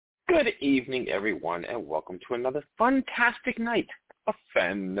Good evening, everyone, and welcome to another fantastic night of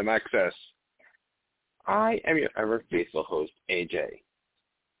Fandom Access. I am your ever-faithful host, AJ.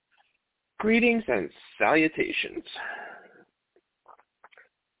 Greetings and salutations.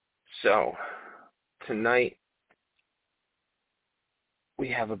 So, tonight, we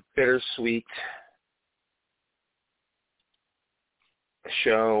have a bittersweet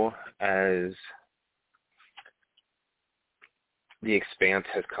show as The Expanse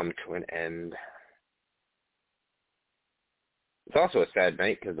has come to an end. It's also a sad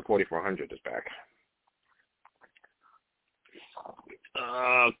night because the 4400 is back.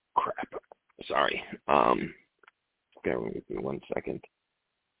 Crap. Sorry. Bear with me 1 second.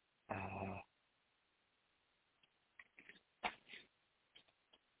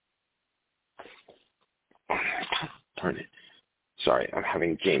 Darn it. Sorry, I'm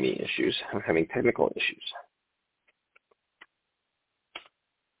having gaming issues. I'm having technical issues.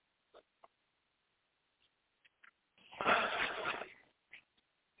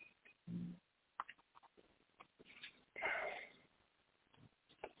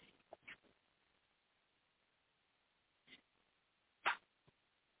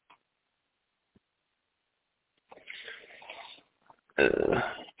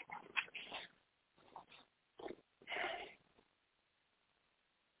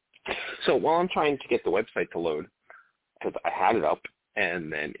 So while I'm trying to get the website to load, because I had it up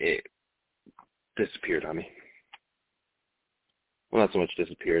and then it disappeared on me. Well, not so much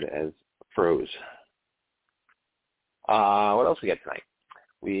disappeared as froze. What else we got tonight?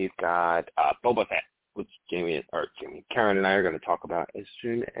 We've got Boba Fett, which Karen and I are going to talk about as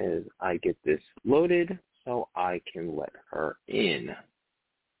soon as I get this loaded so I can let her in.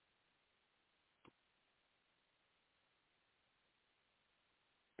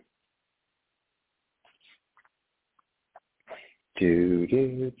 Okay,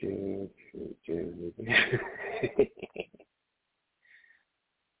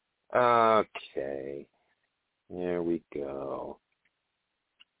 there we go.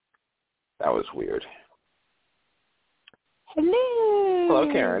 That was weird. Hello.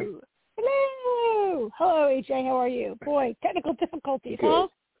 Hello, Karen. Hello. Hello, AJ. How are you? Boy, technical difficulties, Good. huh?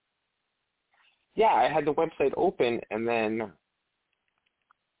 Yeah, I had the website open and then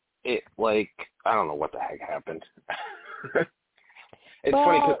it, I don't know what the heck happened. It's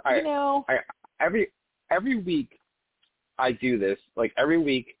funny because every week I do this. Like every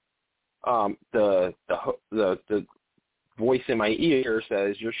week, the voice in my ear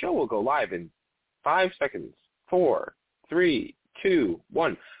says your show will go live in 5 seconds, 4, 3, 2,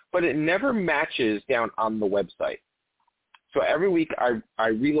 1, but it never matches down on the website. So every week I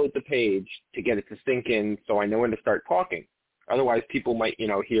reload the page to get it to sync in, so I know when to start talking. Otherwise, people might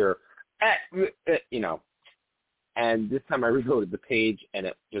hear, And this time I reloaded the page and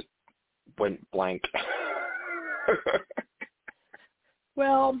it just went blank.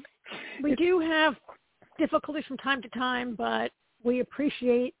 Well, we do have difficulties from time to time, but we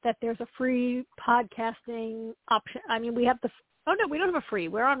appreciate that there's a free podcasting option. I mean, we have we don't have a free.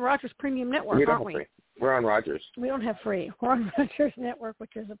 We're on Rogers Premium Network, aren't we? Free. We're on Rogers. We don't have free. We're on Rogers Network,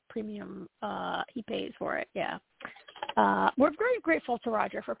 which is a premium. He pays for it, yeah. We're very grateful to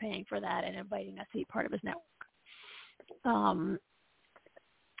Roger for paying for that and inviting us to be part of his network.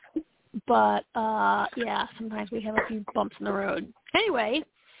 But sometimes we have a few bumps in the road. Anyway,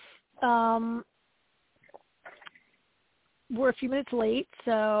 we're a few minutes late,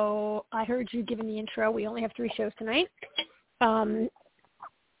 so I heard you giving the intro. We only have 3 shows tonight. Boba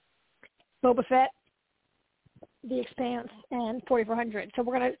Fett, The Expanse, and 4400. So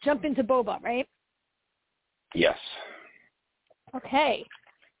we're going to jump into Boba, right? Yes. Okay.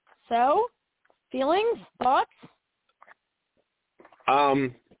 So, feelings, thoughts?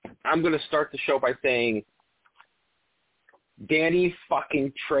 I'm going to start the show by saying Danny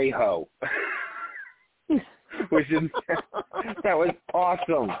fucking Trejo. That was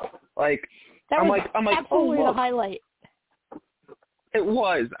awesome. I'm like, absolutely the highlight. It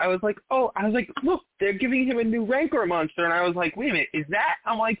was. I was like, look, they're giving him a new Rancor monster, and I was like, wait a minute, is that?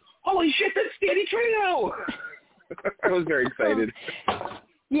 I'm like, holy shit, that's Danny Trejo. I was very excited.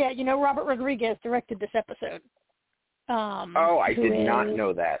 Yeah, Robert Rodriguez directed this episode. I did not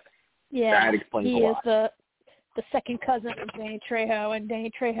know that. Yeah, that explains he a lot. is the second cousin of Danny Trejo, and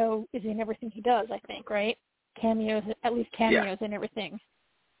Danny Trejo is in everything he does, I think, right? Cameos in everything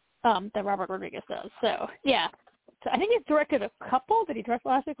that Robert Rodriguez does. So, yeah. So I think he's directed a couple. Did he direct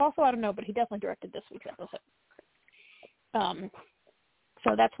last week also? I don't know, but he definitely directed this week's episode.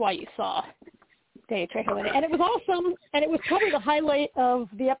 So that's why you saw Danny Trejo in it. And it was awesome, and it was probably the highlight of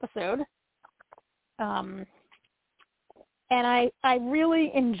the episode. And I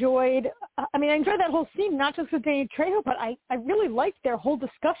really enjoyed, I enjoyed that whole scene, not just with Danny Trejo, but I really liked their whole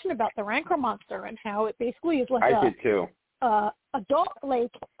discussion about the Rancor monster and how it basically is like I did too. A dog,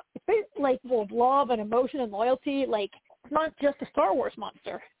 like, it's like well, love and emotion and loyalty, like, it's not just a Star Wars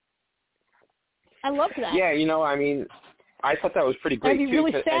monster. I loved that. Yeah, I thought that was pretty great too. I'd be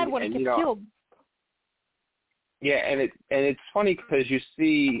really sad when it gets killed. Yeah, and it's funny because you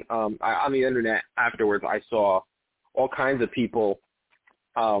see on the internet afterwards, I saw all kinds of people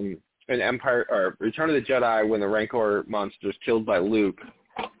in Empire or Return of the Jedi when the Rancor monster is killed by Luke,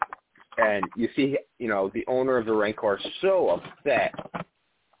 and you see the owner of the Rancor so upset.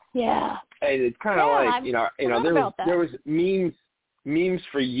 Yeah. And it's kind of like there was memes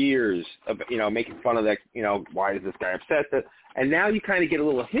for years of making fun of that. Why is this guy upset? And now you kind of get a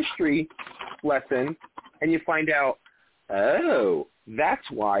little history lesson, and you find out, oh,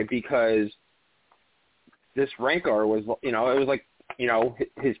 that's why, because this Rancor was, it was like,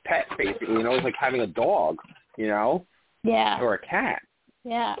 his pet, basically. It was like having a dog, Yeah. or a cat.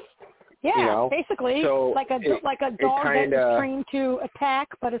 Yeah. Yeah, basically, so like a dog that is trained to attack,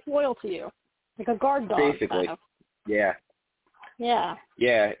 but it's loyal to you, like a guard dog. Basically, kind of. Yeah. Yeah.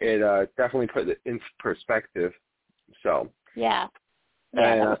 Yeah, it definitely put it in perspective. So. Yeah.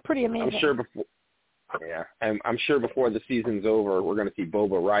 Yeah, that was pretty amazing. I'm sure before the season's over, we're going to see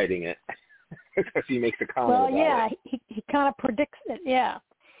Boba riding it because he makes a comment about it. He kind of predicts it. Yeah.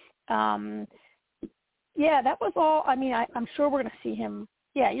 Yeah, that was all. I'm sure we're going to see him.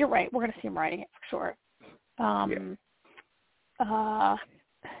 Yeah, you're right. We're going to see him riding it for sure. That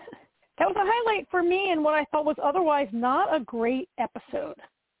was a highlight for me in what I thought was otherwise not a great episode.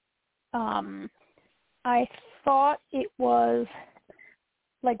 I thought it was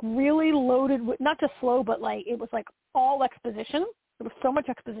like really loaded with, not just slow, but like it was like all exposition. There was so much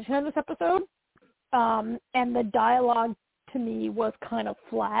exposition in this episode. And the dialogue to me was kind of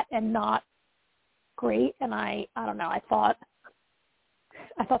flat and not great. And I don't know, I thought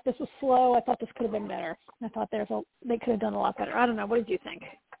this was slow. I thought this could have been better. I thought they could have done a lot better. I don't know. What did you think?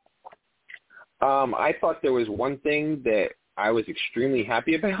 I thought there was one thing that I was extremely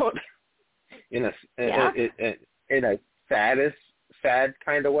happy about in a sad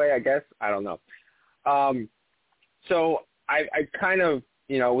kind of way, I guess. I don't know. So I kind of,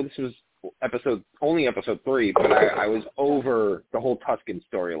 this was only episode 3, but I was over the whole Tusken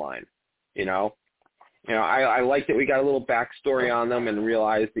storyline, I liked that we got a little backstory on them and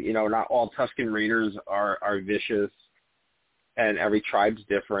realized that, not all Tusken Raiders are vicious and every tribe's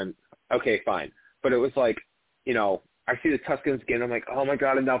different. Okay, fine. But it was like, I see the Tuskens again. I'm like, oh, my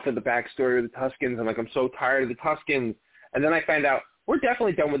God, enough of the backstory of the Tuskens. I'm like, I'm so tired of the Tuskens. And then I find out we're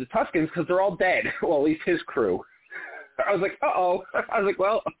definitely done with the Tuskens because they're all dead. Well, at least his crew. I was like, uh-oh. I was like,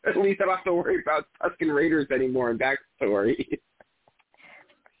 well, at least I don't have to worry about Tusken Raiders anymore in backstory.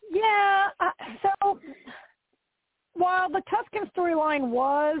 Yeah, so while the Tusken storyline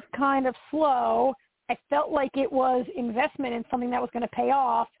was kind of slow, I felt like it was investment in something that was going to pay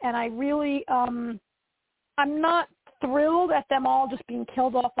off, and I really, I'm not thrilled at them all just being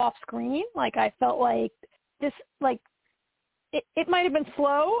killed off screen. Like, I felt like this, like, it might have been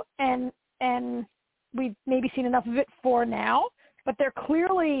slow, and we've maybe seen enough of it for now, but they're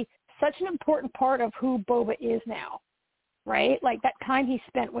clearly such an important part of who Boba is now. Right? Like, that time he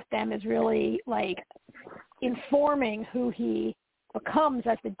spent with them is really, like, informing who he becomes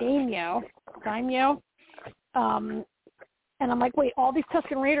as the daimyo. And I'm like, wait, all these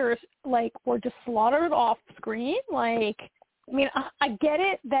Tusken Raiders, like, were just slaughtered off screen? Like, I get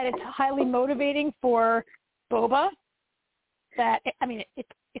it that it's highly motivating for Boba.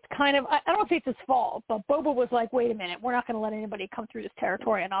 It's kind of, I don't know if it's his fault, but Boba was like, wait a minute, we're not going to let anybody come through this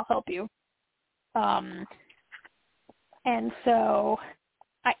territory and I'll help you. And so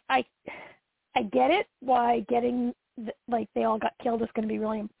I get it why getting they all got killed is going to be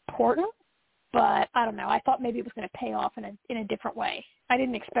really important, but I don't know. I thought maybe it was going to pay off in a different way. I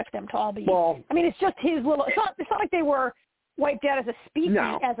didn't expect them to all be. Well, it's just his little. It's not like they were wiped out as a species,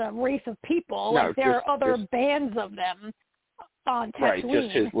 as a race of people. No, like there are other bands of them on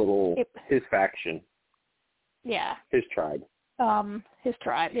Tatooine. Right, just his faction. Yeah. His tribe. His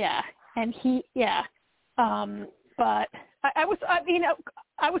tribe. Yeah, and But I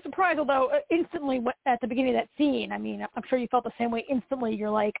was surprised, although instantly at the beginning of that scene, I'm sure you felt the same way. Instantly, you're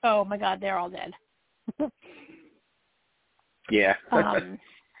like, oh my God, they're all dead. Yeah.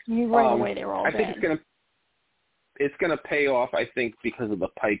 You right away they were all dead. I think it's gonna pay off. I think because of the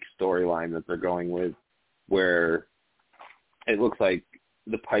Pike storyline that they're going with, where it looks like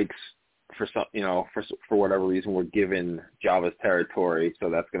the Pikes for whatever reason were given Jabba's territory, so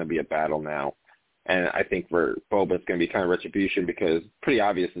that's going to be a battle now. And I think for Boba, it's going to be kind of retribution because pretty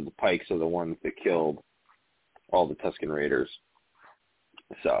obvious that the Pikes are the ones that killed all the Tusken Raiders.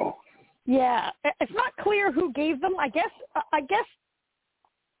 So. Yeah, it's not clear who gave them. I guess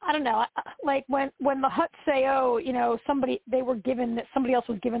I don't know. Like when the Hutts say, "Oh, you know, somebody else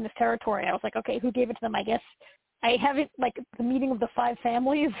was given this territory," I was like, "Okay, who gave it to them?" I guess I haven't like the meeting of the 5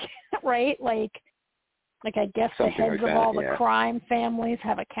 families, right? Like I guess something the heads like of that, all the yeah. crime families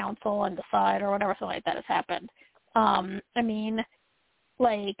have a council and decide or whatever, something like that has happened. I mean,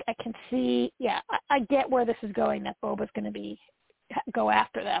 like I can see, yeah, I get where this is going. That Boba's going to go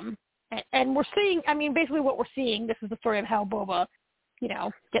after them. And we're seeing, I mean, basically what we're seeing, this is the story of how Boba, you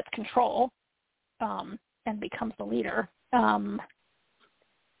know, gets control and becomes the leader.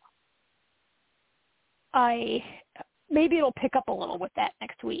 Maybe it'll pick up a little with that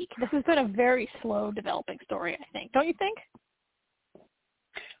next week. This has been a very slow developing story, I think. Don't you think?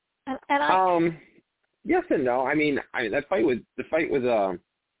 Yes and no. I mean, the fight with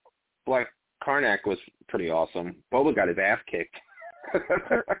Black Karnak was pretty awesome. Boba got his ass kicked.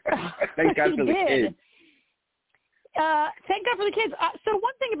 Thank God for the kids. Thank God for the kids. So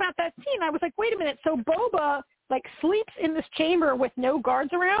one thing about that scene, I was like, wait a minute. So Boba like sleeps in this chamber with no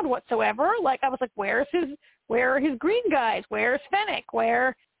guards around whatsoever. Like I was like, where are his green guys? Where's Fennec?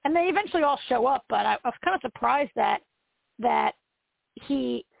 And they eventually all show up. But I was kind of surprised that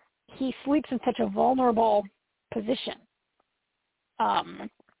he sleeps in such a vulnerable position.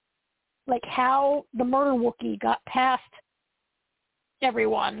 Like how the murder Wookiee got past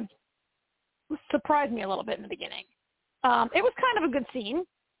everyone surprised me a little bit in the beginning. It was kind of a good scene.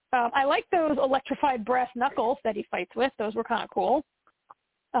 I like those electrified brass knuckles that he fights with. Those were kind of cool.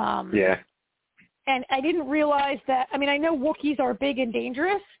 Yeah. And I didn't realize that, I mean, I know Wookiees are big and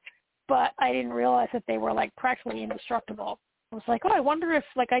dangerous, but I didn't realize that they were, like, practically indestructible. I was like, oh, I wonder if,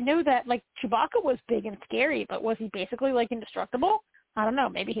 like, I know that, like, Chewbacca was big and scary, but was he basically, like, indestructible? I don't know.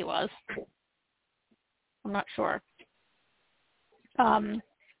 Maybe he was. I'm not sure.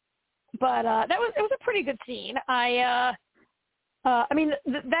 But it was a pretty good scene. I mean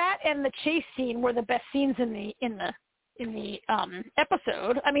that and the chase scene were the best scenes in the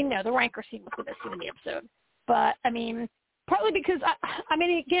episode. I mean, no, the Rancor scene was the best scene in the episode. But I mean, partly because I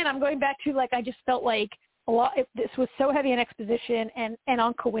mean, again, I'm going back to like I just felt like this was so heavy on exposition and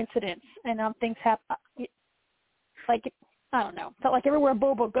on coincidence and on things happen. Like I don't know, felt like everywhere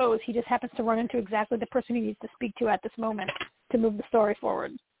Boba goes, he just happens to run into exactly the person he needs to speak to at this moment to move the story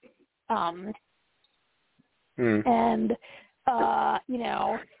forward. And, you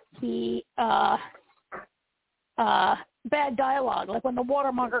know, he, bad dialogue, like when the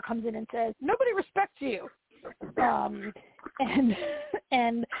watermonger comes in and says, nobody respects you. And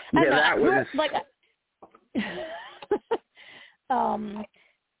yeah, that was like,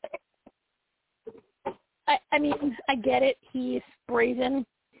 I mean, I get it. He's brazen,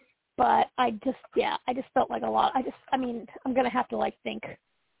 but I just felt like a lot. I mean, I'm going to have to like think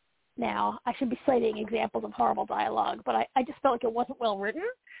now. I should be citing examples of horrible dialogue, but I just felt like it wasn't well written.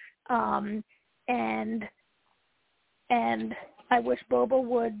 And I wish Boba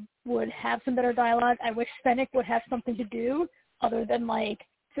would have some better dialogue. I wish Fennec would have something to do other than like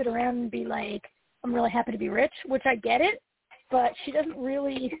sit around and be like, I'm really happy to be rich, which I get it, but she's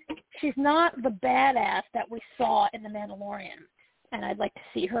not the badass that we saw in The Mandalorian. And I'd like to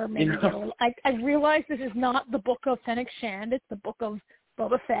see her maybe get a little, I realize this is not the book of Fennec Shand, it's the book of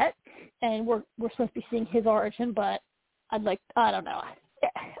Boba Fett, and we're supposed to be seeing his origin, but I don't know.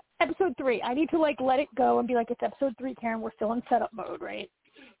 Episode 3, I need to like let it go and be like, it's episode 3, Karen, we're still in setup mode, right?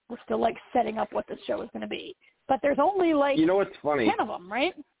 We're still like setting up what this show is going to be. But there's only like, you know what's funny? 10 of them,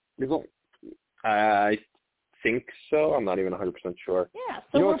 right? I think so. I'm not even 100% sure. Yeah.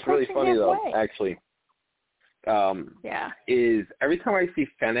 So you know what's really funny though, actually, is every time I see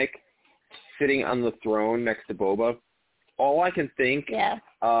Fennec sitting on the throne next to Boba, all I can think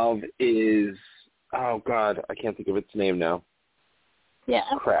of is, oh God, I can't think of its name now. Yeah.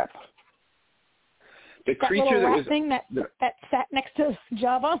 Crap. The that creature little that rat was thing that sat next to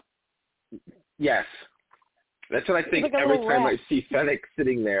Jabba. Yes, that's what I think like every time rat. I see Fennec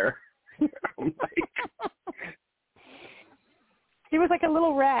sitting there. I'm like, he was like a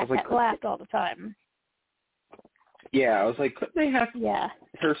little rat that laughed all the time. Yeah, I was like, couldn't they have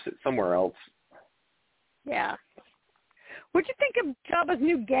her sit somewhere else? Yeah. What'd you think of Jabba's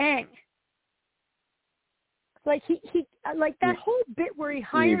new gang? Like he like that whole bit where he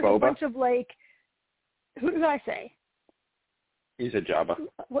hires a bunch of like, who did I say? You said Jabba.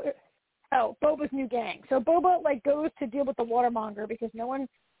 Oh, Boba's new gang. So Boba like goes to deal with the watermonger because no one,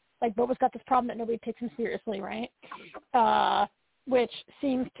 like Boba's got this problem that nobody takes him seriously, right? which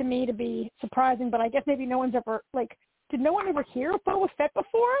seems to me to be surprising. But I guess maybe no one's ever did no one ever hear of Boba Fett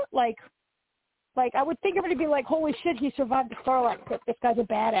before? Like I would think everybody would be like, holy shit, he survived the Sarlacc pit. This guy's a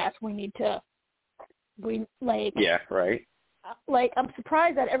badass. Yeah, right. I'm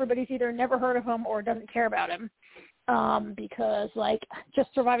surprised that everybody's either never heard of him or doesn't care about him, because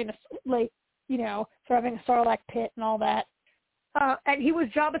just surviving surviving a Sarlacc pit and all that, and he was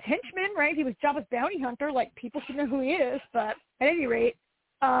Jabba's henchman, right? He was Jabba's bounty hunter. Like, people should know who he is, but at any rate,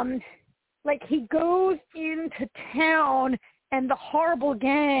 he goes into town, and the horrible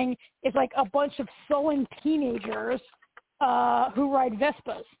gang is a bunch of sullen teenagers who ride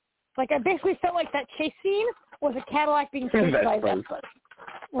Vespas. I basically felt like that chase scene was a Cadillac being chased by Vespas,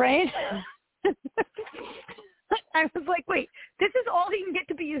 right? I was like, wait, this is all he can get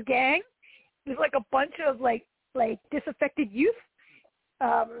to be his gang? There's a bunch of disaffected youth.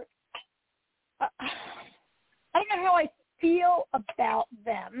 I don't know how I feel about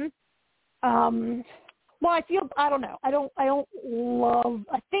them. I don't know.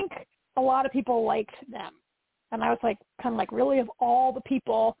 I think a lot of people liked them. And I was really, of all the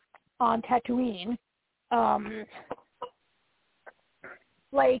people on Tatooine, Mos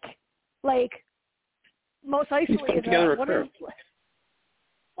Eisley is putting together a crew.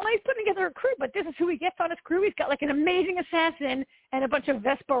 Well, he's putting together a crew, but this is who he gets on his crew. He's got an amazing assassin and a bunch of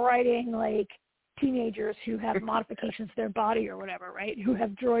Vespa riding teenagers who have modifications to their body or whatever, right? Who have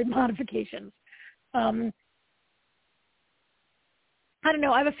droid modifications. I don't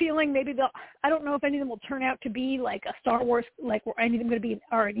know. I have a feeling maybe I don't know if any of them will turn out to be a Star Wars, or any of them going to be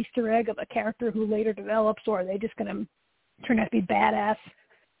an Easter egg of a character who later develops, or are they just going to turn out to be badass?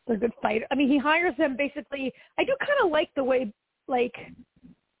 They're a good fighter. I mean, he hires them basically. I do kind of like the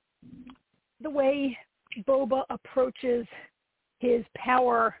way Boba approaches his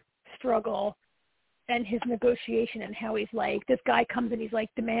power struggle and his negotiation, and how he's this guy comes and he's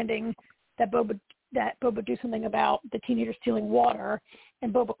demanding that Boba do something about the teenager stealing water,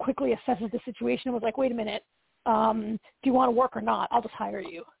 and Boba quickly assesses the situation and was like, wait a minute, do you want to work or not? I'll just hire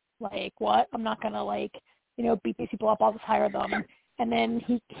you. What? I'm not going to beat these people up. I'll just hire them. And then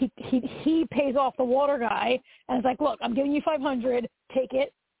he pays off the water guy and is like, look, I'm giving you $500, take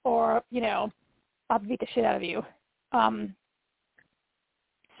it, or, I'll beat the shit out of you.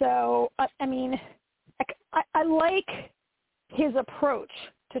 So, I mean, I like his approach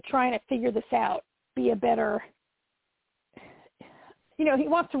to trying to figure this out, be a better, he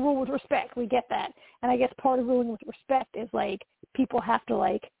wants to rule with respect. We get that. And I guess part of ruling with respect is people have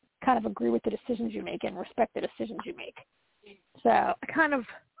to kind of agree with the decisions you make and respect the decisions you make. So I don't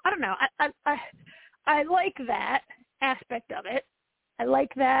know. I like that aspect of it. I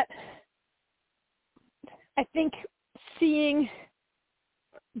like that. I think seeing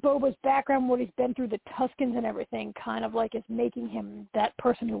Boba's background, what he's been through, the Tuskens and everything, kind of is making him that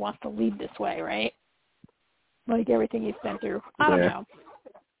person who wants to lead this way, right? Everything he's been through. I don't know.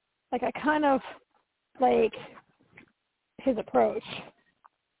 I kind of like his approach.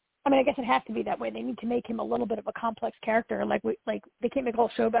 I mean, I guess it has to be that way. They need to make him a little bit of a complex character. They can't make a whole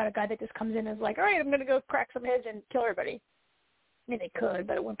show about a guy that just comes in and is like, all right, I'm going to go crack some heads and kill everybody. I mean, they could,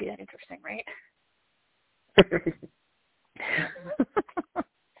 but it wouldn't be that interesting, right?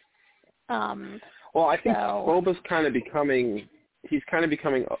 Well, I think Boba's kind of becoming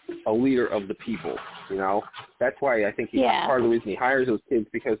a leader of the people, That's why I think he's part of the reason he hires those kids,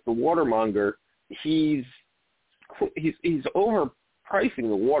 because the watermonger, he's overpricing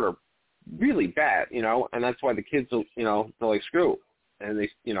the water really bad, and that's why the kids will, they're like, screw, and they,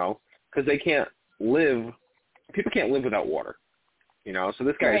 because people can't live without water, so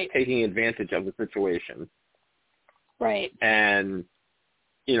this guy is taking advantage of the situation. Right. And,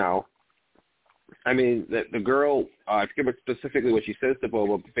 I mean, the girl, I forget specifically what she says to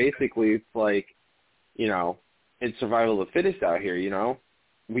Boba, but basically it's it's survival of the fittest out here,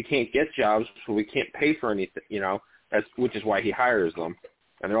 We can't get jobs, so we can't pay for anything, which is why he hires them.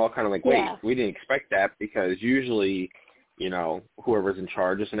 And they're all kind of like, wait, we didn't expect that, because usually, whoever's in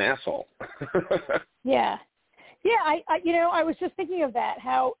charge is an asshole. Yeah. Yeah, I was just thinking of that,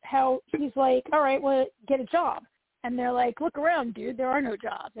 how he's like, all right, well, get a job. And they're like, look around, dude, there are no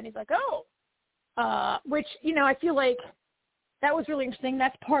jobs. And he's like, oh. Which, I feel like that was really interesting.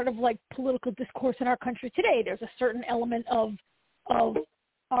 That's part of political discourse in our country today. There's a certain element of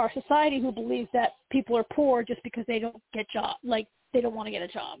our society who believes that people are poor just because they don't get jobs, they don't want to get a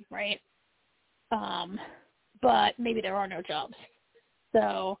job, right? But maybe there are no jobs.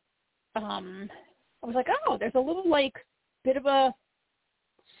 So I was like, oh, there's a little bit of a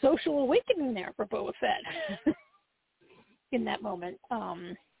social awakening there for Boba Fett in that moment.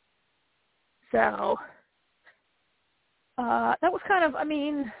 So that was kind of, I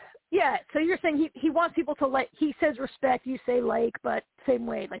mean, yeah. So you're saying he wants people to like. He says respect, you say like, but same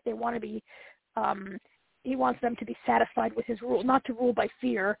way. Like they want to be. He wants them to be satisfied with his rule, not to rule by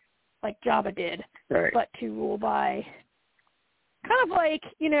fear, like Jabba did, right. but to rule by kind of like,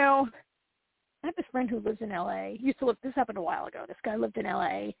 you know. I have this friend who lives in L.A. Used to live. This happened a while ago. This guy lived in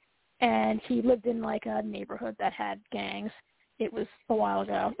L.A. and he lived in like a neighborhood that had gangs. It was a while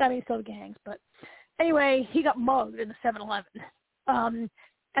ago. I mean, still gangs, but anyway, he got mugged in the 7-Eleven.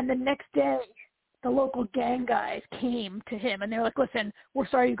 And the next day, the local gang guys came to him, and they were like, listen, we're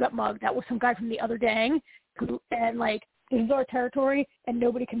sorry you got mugged. That was some guy from the other gang, and, like, this is our territory, and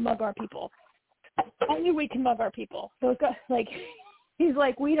nobody can mug our people. Only we can mug our people. Those guys, like, he's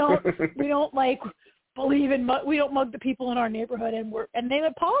like, we don't, like, believe in, we don't mug the people in our neighborhood, and they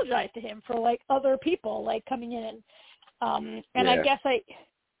apologized to him for, like, other people, like, coming in. And yeah. I guess,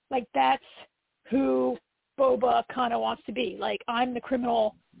 that's who Boba kind of wants to be. Like, I'm the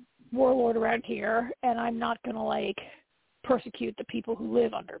criminal warlord around here, and I'm not going to, like, persecute the people who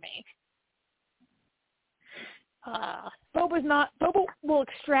live under me. Boba will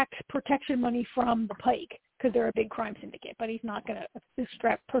extract protection money from the Pike because they're a big crime syndicate, but he's not going to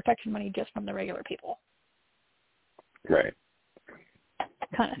extract protection money just from the regular people. Right.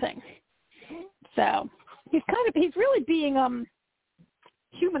 Kind of thing. So he's really being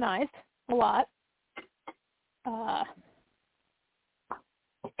humanized a lot. I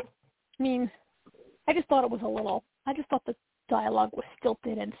mean, I just thought the dialogue was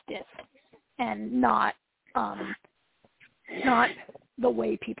stilted and stiff and not the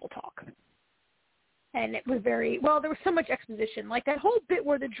way people talk. And it was there was so much exposition. Like that whole bit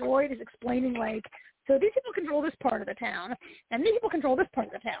where the droid is explaining, like, so these people control this part of the town, and these people control this part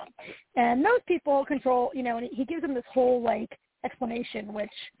of the town. And those people control, you know, and he gives them this whole, like, explanation, which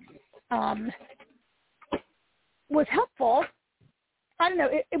was helpful. I don't know.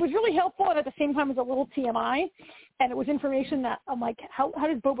 It was really helpful, and at the same time, it was a little TMI, and it was information that I'm like, how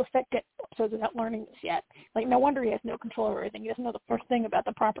does Boba Fett get episodes without learning this yet? Like, no wonder he has no control over everything. He doesn't know the first thing about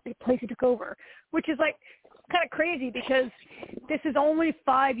the property place he took over, which is like kind of crazy because this is only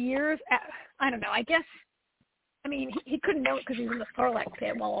 5 years. I don't know. I guess. I mean, he couldn't know it because he was in the Sarlacc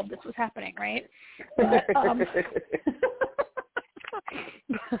pit while all this was happening, right? But,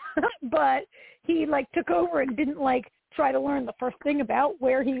 but he like took over and didn't like try to learn the first thing about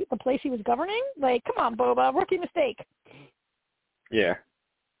the place he was governing. Like, come on, Boba, rookie mistake. Yeah.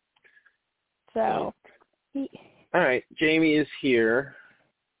 So. All right, Jamie is here.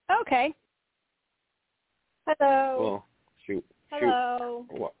 Okay. Hello. Well, shoot. Hello.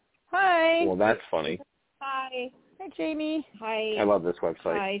 Well, hi. Well, that's funny. Hi. Hi, Jamie. Hi. I love this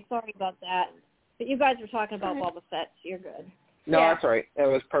website. Hi. Sorry about that. But you guys were talking about Boba Fett, so you're good. No, that's all right. It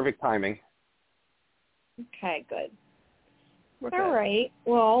was perfect timing. Okay, good. We're all good. Right.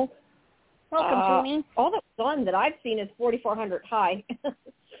 Well, welcome, Jamie. All the fun that I've seen is 4400 high.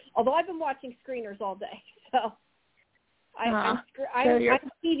 Although I've been watching screeners all day, so I'm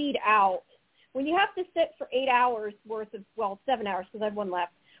TV'd out. When you have to sit for 8 hours worth of, 7 hours because I have one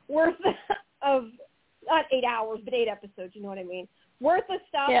left, worth of, not 8 hours, but 8 episodes, you know what I mean, worth of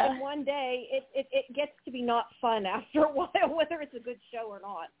stuff in one day, it gets to be not fun after a while, whether it's a good show or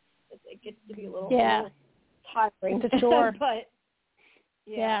not. It gets to be a little tiring. It's a chore. But,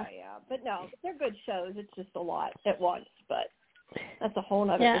 yeah. But no, they're good shows. It's just a lot at once, but that's a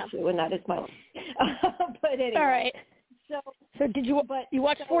whole other issue, and that is my life. But anyway. All right. So did you? But you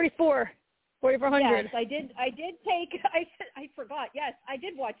watched 4,400? Yes, I did. I forgot. Yes, I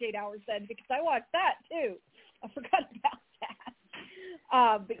did watch 8 hours then because I watched that too. I forgot about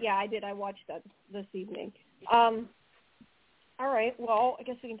that. But yeah, I did. I watched that this evening. All right. Well, I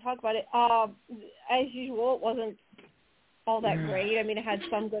guess we can talk about it. As usual, it wasn't all that great. I mean, it had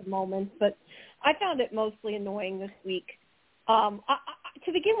some good moments, but I found it mostly annoying this week.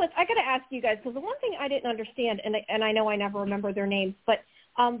 To begin with, I got to ask you guys, because the one thing I didn't understand, and I know I never remember their names, but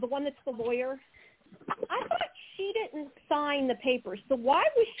the one that's the lawyer, I thought she didn't sign the papers. So why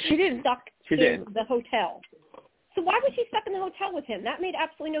was she stuck in the hotel? So why was she stuck in the hotel with him? That made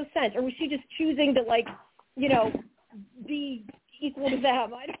absolutely no sense. Or was she just choosing to, like, you know, be equal to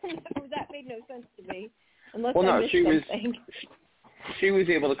them? I don't know. That made no sense to me. Unless I missed something. She was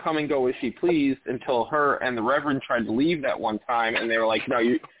able to come and go as she pleased until her and the Reverend tried to leave that one time, and they were like, no,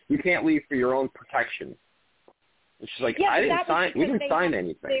 you can't leave for your own protection. And she's like, we didn't sign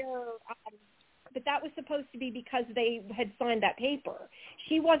anything. But that was supposed to be because they had signed that paper.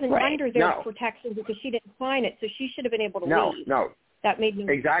 She wasn't under their protection because she didn't sign it, so she should have been able to leave. No. That made me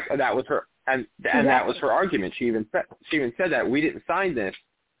exactly. That was her, and that was her argument. She even said that we didn't sign this,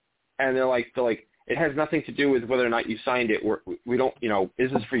 and they're like, It has nothing to do with whether or not you signed it. We don't,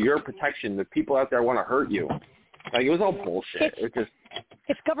 is this for your protection? The people out there want to hurt you. Like, it was all bullshit.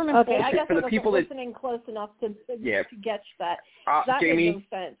 It's government. Okay, I guess for the people listening close enough to get that. That Jamie, made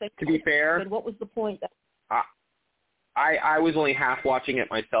no sense. To be fair, what was the point? I was only half watching it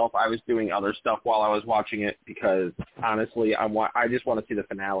myself. I was doing other stuff while I was watching it because, honestly, I just want to see the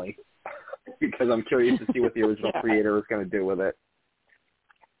finale because I'm curious to see what the original creator was going to do with it.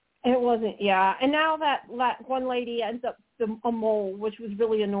 It wasn't, and now that one lady ends up a mole, which was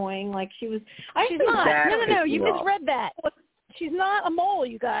really annoying. Like, she was... She's not. No, you misread that. She's not a mole,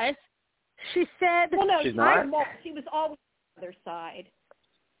 you guys. She said... Well, no, she's not. She was always on the other side.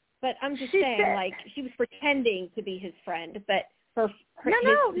 But I'm just saying, like, she was pretending to be his friend, but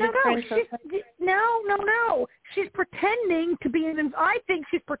No. She's pretending to be I think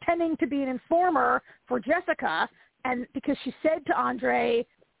she's pretending to be an informer for Jessica, and because she said to Andre,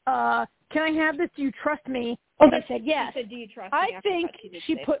 "Can I have this? Do you trust me?" And he said yes. She said, "Do you trust me?" I think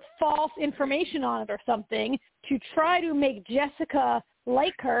she put false information on it or something to try to make Jessica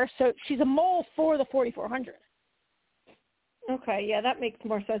like her, so she's a mole for the 4400. Okay, yeah, that makes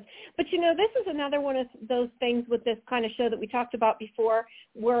more sense. But, this is another one of those things with this kind of show that we talked about before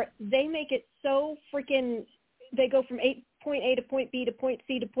where they make it so freaking – they go from point A to point B to point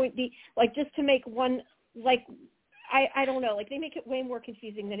C to point D, like just to make one – like I don't know. Like, they make it way more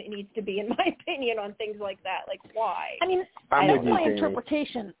confusing than it needs to be, in my opinion, on things like that. Like, why? I mean, that's my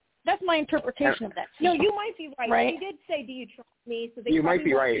interpretation. That's my interpretation of that scene. No, you might be right. She did say, "Do you trust me?" So they you might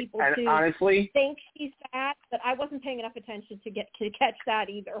be right. People and to honestly, think she's that, but I wasn't paying enough attention to catch that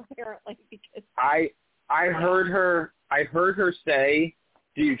either. Apparently, because I heard her say,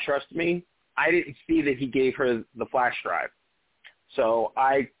 "Do you trust me?" I didn't see that he gave her the flash drive, so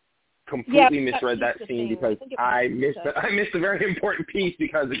I completely misread that scene because I missed a very important piece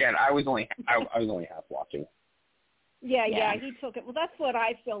because again I was only half watching. Yeah, he took it. Well, that's what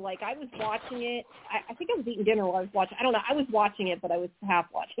I feel like. I was watching it. I think I was eating dinner while I was watching. I don't know. I was watching it, but I was half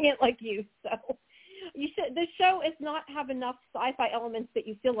watching it like you. So the show is not have enough sci-fi elements that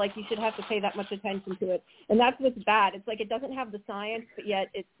you feel like you should have to pay that much attention to it. And that's what's bad. It's like it doesn't have the science, but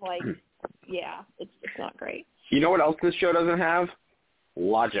yet it's like, it's not great. You know what else this show doesn't have?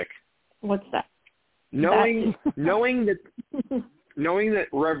 Logic. What's that? Knowing that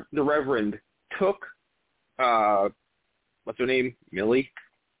the Reverend took what's her name? Millie?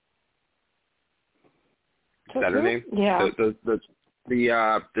 Is that her name? Yeah.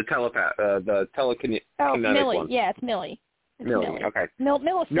 The telepath, the telekinetic Millie. one. Yeah, it's Millie. Millie. Okay.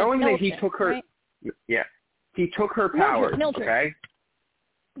 Knowing that he took her, right? he took her powers. Mildred. Okay.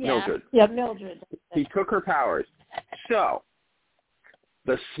 Yeah. Mildred. Yeah, Mildred. He took her powers. So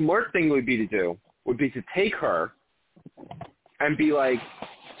the smart thing would be to take her and be like,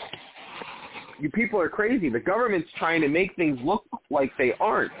 you people are crazy. The government's trying to make things look like they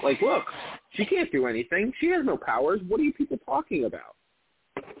aren't. Like, look, she can't do anything. She has no powers. What are you people talking about?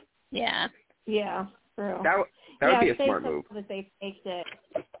 Yeah. Yeah, true. That would be a smart move. That they faked it.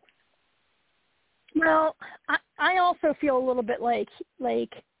 Well, I also feel a little bit like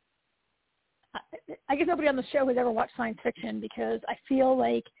I guess nobody on the show has ever watched science fiction because I feel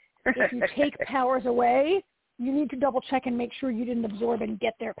like if you take powers away, you need to double check and make sure you didn't absorb and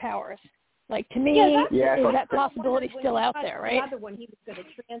get their powers. Like, to me, is that possibility still out there, right? Another one he was going to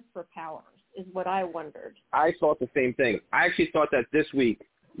transfer powers is what I wondered. I thought the same thing. I actually thought that this week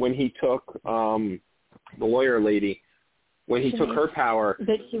when he took the lawyer lady, when he took her power.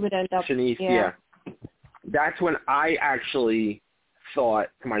 That she would end up. Shanice, yeah. That's when I actually thought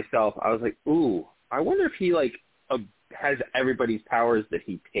to myself, I was like, ooh, I wonder if he, has everybody's powers that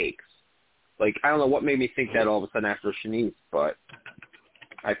he takes. Like, I don't know what made me think that all of a sudden after Shanice, but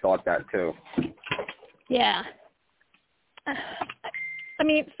I thought that too. Yeah. I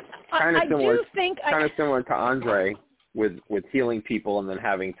mean, I do think... Kind of similar to Andre with healing people and then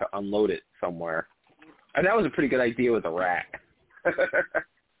having to unload it somewhere. And that was a pretty good idea with the rat.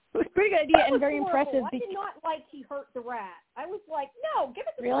 It was a pretty good idea and very impressive. I did not like he hurt the rat. I was like, no, give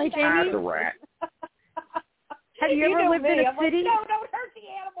it to Really, the Jamie? The rat. Have you ever lived in a city? Like, no, don't hurt the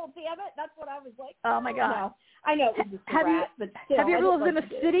animal, damn it. That's what I was like. Oh, my God. No. I know it was just a rat, but still. Have you ever lived in a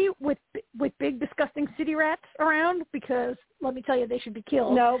city with big, disgusting city rats around? Because, let me tell you, they should be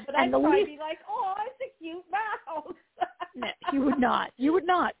killed. No, but I'd probably be like, oh, it's a cute mouse. No, you would not. You would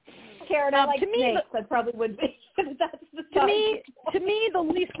not. Karen, I like snakes. I probably would be. That's the to me, the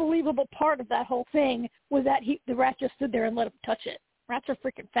least believable part of that whole thing was that the rat just stood there and let him touch it. Rats are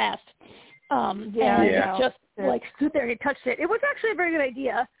freaking fast. And it just stood there and he touched it. It was actually a very good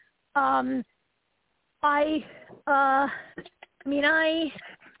idea.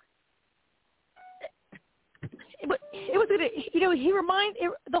 it was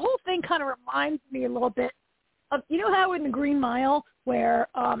the whole thing kind of reminds me a little bit of, how in the Green Mile where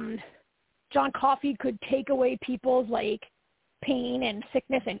John Coffey could take away people's like pain and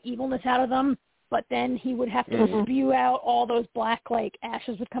sickness and evilness out of them, but then he would have to spew out all those black like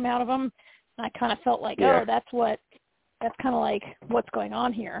ashes would come out of him. And I kind of felt like, that's kind of like what's going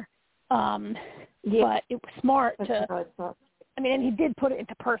on here. But it was smart and he did put it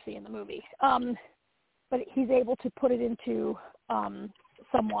into Percy in the movie. But he's able to put it into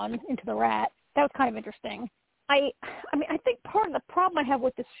into the rat. That was kind of interesting. I think part of the problem I have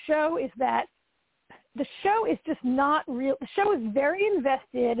with this show is that the show is just not real. The show is very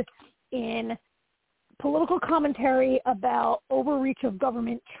invested in political commentary about overreach of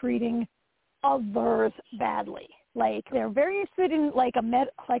government treating others badly. Like they're very interested in like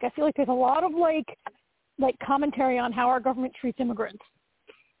I feel like there's a lot of like commentary on how our government treats immigrants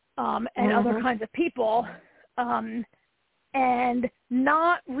and other kinds of people, and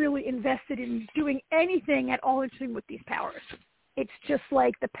not really invested in doing anything at all interesting with these powers. It's just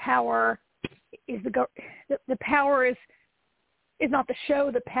like the power is the power is not the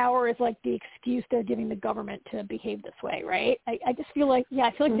show. The power is like the excuse they're giving the government to behave this way, right? I just feel like,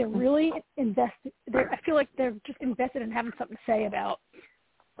 they're really invested. I feel like they're just invested in having something to say about.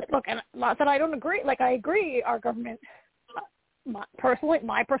 Look, and not that I don't agree. Like I agree, our government, my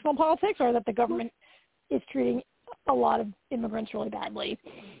personal politics are that the government is treating a lot of immigrants really badly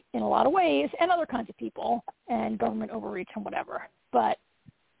in a lot of ways, and other kinds of people, and government overreach and whatever. But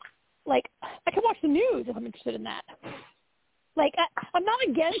like, I can watch the news if I'm interested in that. Like, I'm not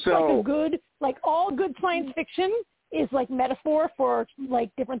against all good science fiction is like metaphor for like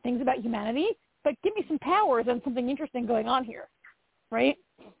different things about humanity, but give me some powers and something interesting going on here, right?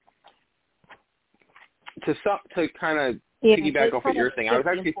 To kind of piggyback off what you're saying, I was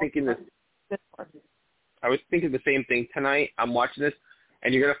actually thinking this. I was thinking the same thing tonight. I'm watching this,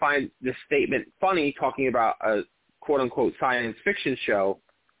 and you're going to find this statement funny talking about a quote-unquote science fiction show.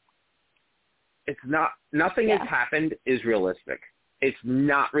 It's not, nothing has happened is realistic. It's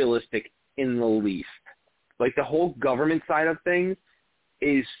not realistic in the least. Like the whole government side of things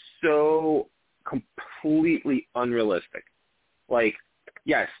is so completely unrealistic. Like,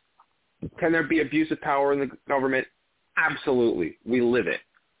 yes, can there be abuse of power in the government? Absolutely. We live it.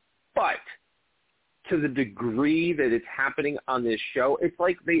 But to the degree that it's happening on this show, it's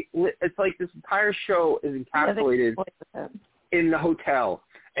like this entire show is encapsulated in the hotel.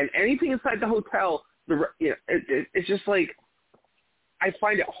 And anything inside the hotel, it's just like, I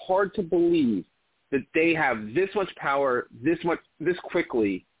find it hard to believe that they have this much power, this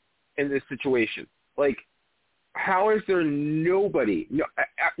quickly in this situation. Like, how is there nobody? No,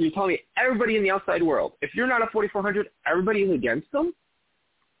 you're telling me everybody in the outside world, if you're not a 4400, everybody is against them?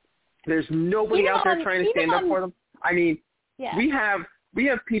 There's nobody out there trying to stand up for them? I mean, we have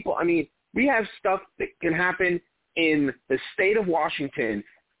people, we have stuff that can happen in the state of Washington,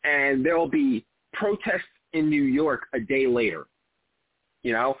 and there will be protests in New York a day later.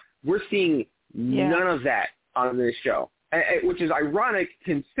 We're seeing none of that on this show, which is ironic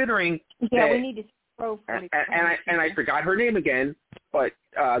considering that, we need to throw and I forgot her name again, but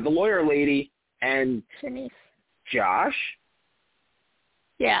the lawyer lady and Shanice. Josh.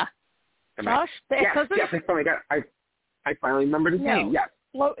 Yeah. Josh, I finally remembered his name. Yes.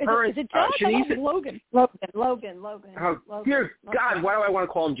 Is it Josh or Logan? Logan. Oh, dear God, why do I want to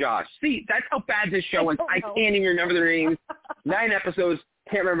call him Josh? See, that's how bad this show is. I can't even remember their names. 9 episodes,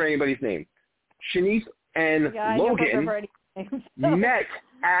 can't remember anybody's name. Shanice and Logan met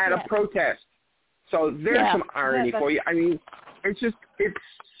at a protest. So there's some irony for you. I mean,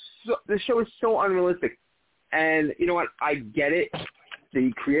 the show is so unrealistic. And you know what? I get it. The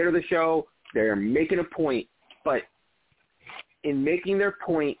creator of the show, they're making a point, but in making their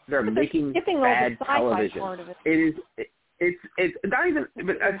point, they're making bad television. It's not even.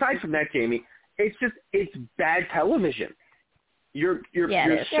 But aside from that, Jamie, it's bad television. You're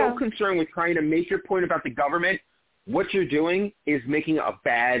so concerned with trying to make your point about the government. What you're doing is making a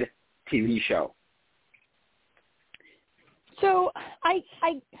bad TV show. So I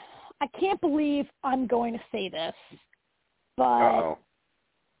can't believe I'm going to say this, but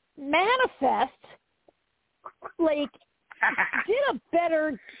Manifest did a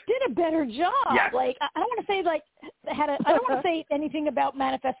better job. Yes. Like I don't want to say I don't want to say anything about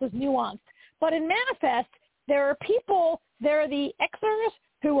Manifest was nuanced, but in Manifest there are the Xers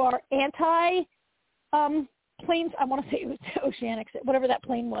who are anti planes. I want to say it was Oceanics, whatever that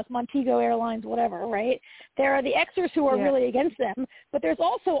plane was, Montego Airlines, whatever, right? There are the Xers who are really against them, but there's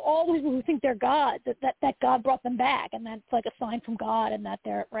also all the people who think they're gods, that God brought them back, and that's like a sign from God, and that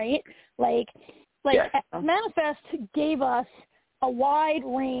they're, right? Like, Like, Yes. Manifest gave us a wide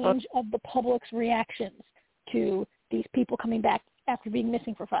range of the public's reactions to these people coming back after being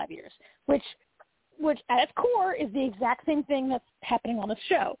missing for 5 years, which at its core is the exact same thing that's happening on this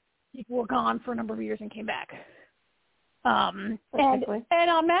show. People were gone for a number of years and came back. And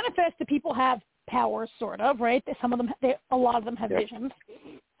on Manifest, the people have powers, sort of, right? A lot of them have visions.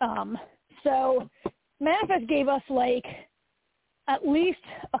 So Manifest gave us, like, at least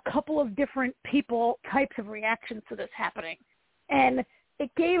a couple of different types of reactions to this happening. And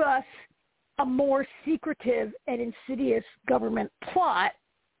it gave us a more secretive and insidious government plot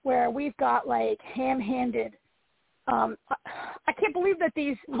where we've got, like, ham-handed. I can't believe that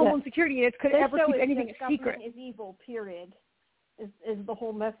these Homeland Security units could ever keep anything a secret. Government is evil, period, is the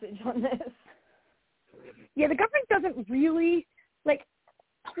whole message on this. Yeah, the government doesn't really, like,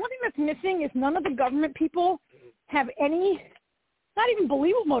 one thing that's missing is none of the government people have any, not even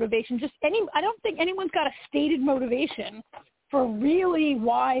believable motivation, I don't think anyone's got a stated motivation for really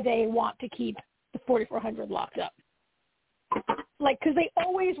why they want to keep the 4400 locked up. Like, because they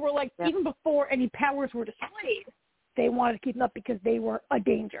always were, like, even before any powers were displayed, they wanted to keep them up because they were a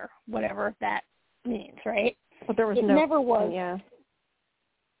danger, whatever that means, right? But there was There never was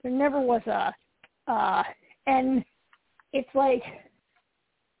and it's like,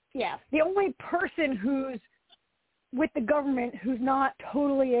 the only person who's with the government who's not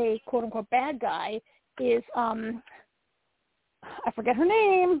totally a quote-unquote bad guy is, I forget her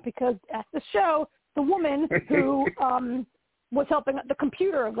name because at the show, the woman who was helping the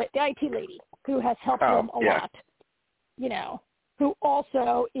computer, the IT lady, who has helped them a lot, who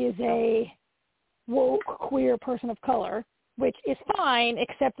also is a woke queer person of color, which is fine,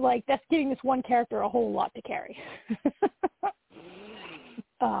 except, like, that's giving this one character a whole lot to carry.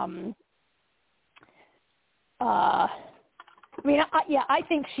 I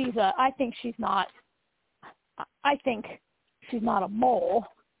think she's not a mole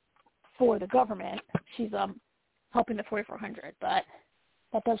for the government. She's helping the 4400, but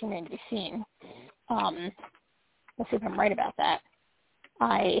that does remain to be seen. Let's see if I'm right about that.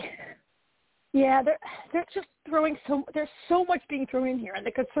 They're just throwing there's so much being thrown in here, and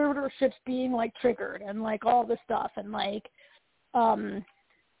the conservatorships being, like, triggered, and, like, all this stuff, and, like, the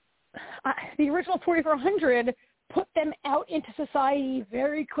original 4400 put them out into society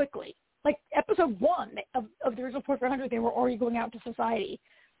very quickly. Like, episode 1 of the original 4400, they were already going out to society,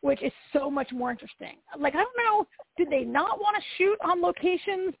 which is so much more interesting. Like, I don't know, did they not want to shoot on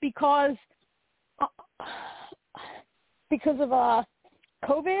locations because of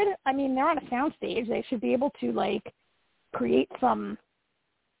COVID? I mean, they're on a soundstage. They should be able to, like, create some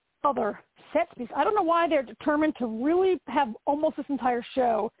other sets. I don't know why they're determined to really have almost this entire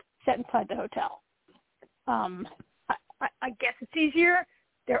show set inside the hotel. I guess it's easier.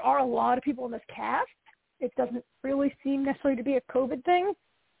 There are a lot of people in this cast. It doesn't really seem necessarily to be a COVID thing,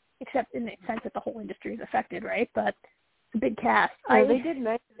 except in the sense that the whole industry is affected, right? But it's a big cast. They did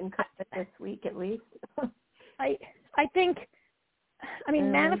mention COVID this week, at least. I think,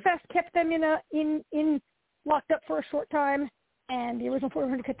 Manifest kept them in locked up for a short time, and the original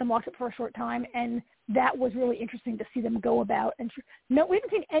 400 kept them locked up for a short time, and that was really interesting to see them go about. And we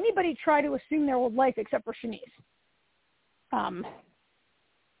haven't seen anybody try to assume their old life except for Shanice.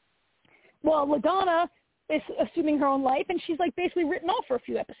 LaDonna is assuming her own life, and she's, like, basically written off for a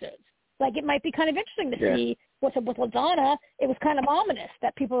few episodes. Like, it might be kind of interesting to see what's up with LaDonna. It was kind of ominous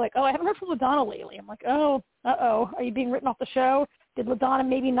that people are like, oh, I haven't heard from LaDonna lately. I'm like, oh, are you being written off the show? Did LaDonna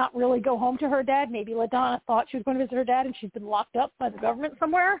maybe not really go home to her dad? Maybe LaDonna thought she was going to visit her dad, and she's been locked up by the government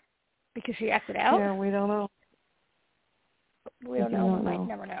somewhere because she acted out? Yeah, we don't know. We don't know. We might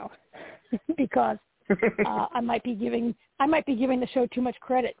never know. Because I might be giving the show too much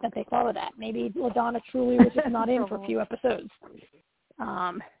credit that they thought of that. Maybe LaDonna truly was just not in for a few episodes.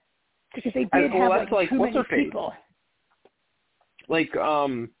 Because they did have too many people. Like,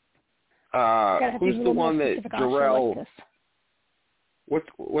 who's the one that Jarrell?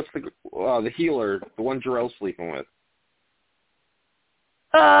 What's the healer? The one Jarrell's sleeping with?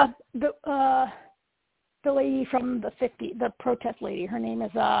 The lady from the protest lady. Her name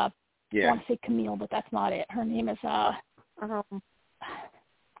is I want to say Camille, but that's not it. Her name is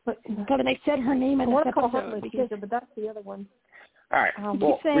but they said her name in this episode but that's the other one. All right.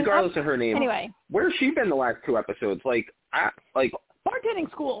 Regardless of her name, anyway, where's she been the last 2 episodes? Like bartending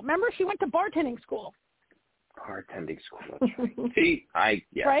school. Remember, she went to bartending school. Bartending school. That's right. See,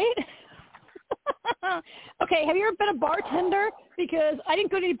 Right? Okay, have you ever been a bartender? Because I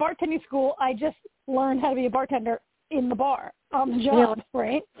didn't go to any bartending school. I just learned how to be a bartender in the bar, on the job,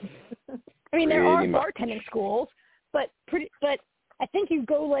 right? I mean, there are bartending schools, but I think you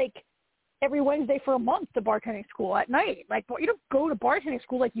go, like, every Wednesday for a month to bartending school at night. Like, you don't go to bartending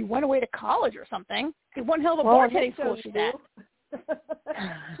school like you went away to college or something. It's one hell of a bartending school she's at.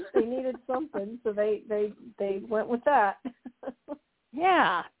 They needed something, so they went with that.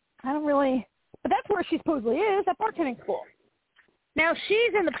 Yeah, I don't really, but that's where she supposedly is, at bartending school. Now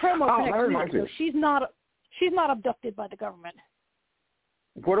she's in the promo for next week, so she's not abducted by the government.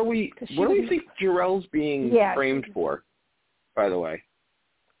 What do we think Jarrell's being framed for, by the way?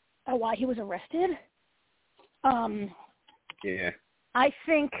 Oh, why he was arrested? Yeah. I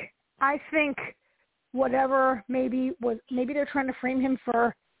think whatever maybe they're trying to frame him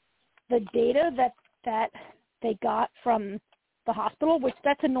for the data that they got from the hospital, which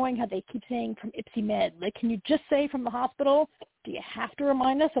that's annoying how they keep saying from Ipsy Med. Like, can you just say from the hospital? Do you have to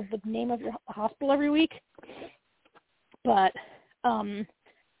remind us of the name of your hospital every week? But I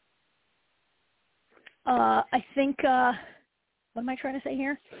think what am I trying to say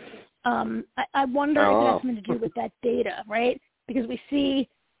here? I wonder if it has something to do with that data, right? Because we see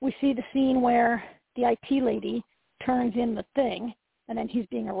the scene where the IT lady turns in the thing, and then he's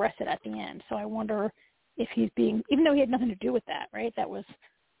being arrested at the end. So I wonder if he's being, even though he had nothing to do with that, right? That was,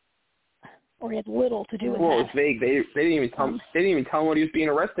 or he had little to do with that. Well, it's vague. They didn't even tell him what he was being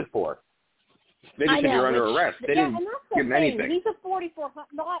arrested for. They just said you're under arrest. They didn't give him anything. He's a 4400,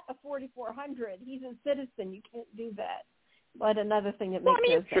 not a 4400. He's a citizen. You can't do that. But another thing that makes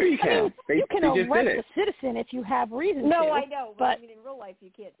no sense. Sure you can. You can arrest a citizen if you have reason to. No, I know. But I mean, in real life,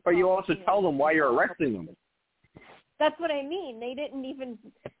 you can't. But you also tell them why you're arresting them. That's what I mean. They didn't even.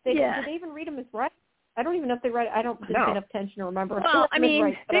 Did they even read him his rights? I don't even know if they read it. I don't pay enough attention to remember. Well, I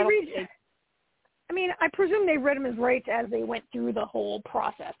mean, I presume they read him his rights as they went through the whole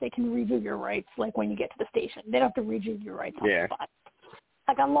process. They can review your rights, like, when you get to the station. They don't have to review your rights on the spot.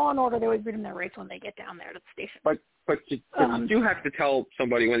 Like on Law and Order, they always read them their rights when they get down there to the station. But you do have to tell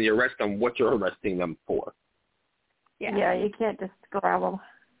somebody when you arrest them what you're arresting them for. Yeah, you can't just grab them.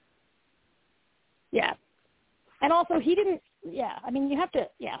 Yeah. And also, he didn't, I mean, you have to,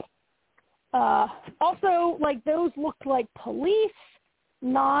 also, like, those looked like police,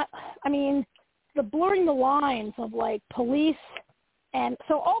 not, I mean, the blurring the lines of, like, police, and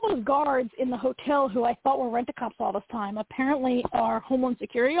so all those guards in the hotel who I thought were rent-a-cops all this time apparently are Homeland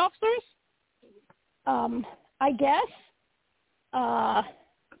Security officers, I guess.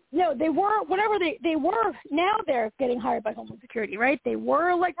 No, they were, whatever they were, now they're getting hired by Homeland Security, right? They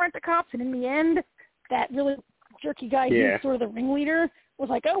were, like, rent-a-cops, and in the end, that really jerky guy who's sort of the ringleader was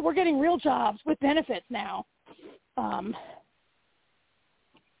like, oh, we're getting real jobs with benefits now.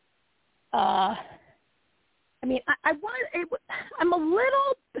 I mean, I'm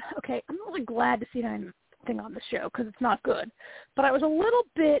really glad to see that thing on the show because it's not good. But I was a little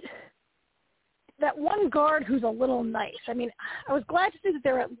bit, that one guard who's a little nice. I mean, I was glad to see that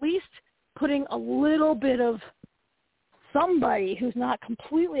they're at least putting a little bit of somebody who's not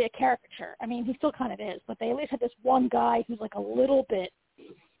completely a caricature. I mean, he still kind of is, but they at least had this one guy who's like a little bit,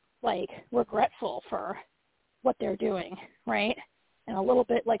 like, regretful for what they're doing, right? And a little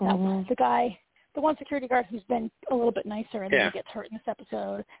bit like that, the one security guard who's been a little bit nicer and then he gets hurt in this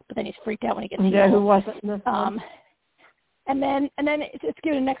episode, but then he's freaked out when he gets healed. Who wasn't in this one? And then it's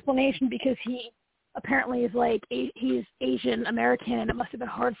given an explanation because he apparently is like, he's Asian American, and it must have been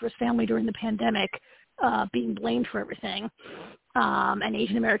hard for his family during the pandemic, being blamed for everything, and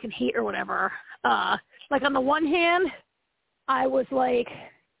Asian American hate or whatever. Like, on the one hand, I was like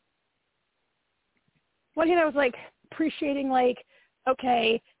appreciating, like,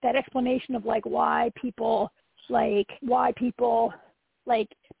 okay, that explanation of, like, why people, it's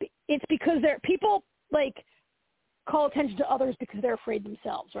because people, like, call attention to others because they're afraid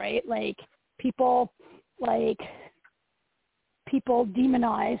themselves, right? Like, people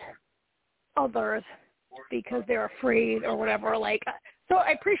demonize others because they're afraid or whatever. Like, so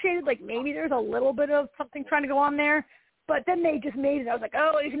I appreciated, like, maybe there's a little bit of something trying to go on there, but then they just made it. I was like,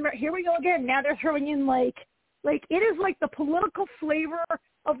 oh, here we go again. Now they're throwing in, like it is like the political flavor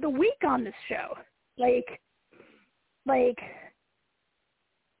of the week on this show. Like,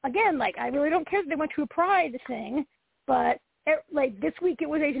 again, like, I really don't care that they went to a Pride thing, but like, this week it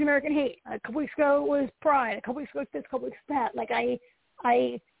was Asian American hate. A couple weeks ago it was Pride. A couple weeks ago it was this. A couple weeks that. Like, I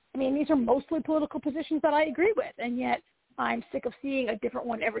mean, these are mostly political positions that I agree with, and yet I'm sick of seeing a different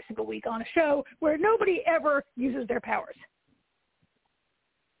one every single week on a show where nobody ever uses their powers,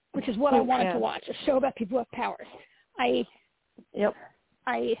 which is what I wanted to watch, a show about people who have powers. I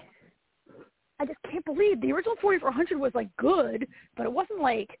just can't believe the original 4400 was, like, good, but it wasn't,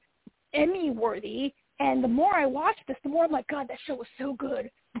 like, Emmy-worthy. And the more I watched this, the more I'm like, God, that show was so good.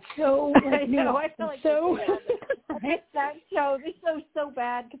 It's so, like, new. I feel like so. I right? That show, this show's so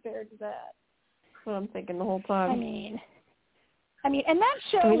bad compared to that. That's what I'm thinking the whole time. I mean, and that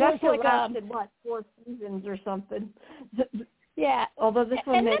show that was show like lasted, 4 seasons or something? Yeah. Although this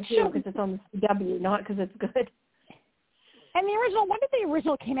one may too, show, because it's on the CW, not because it's good. And the original, when did the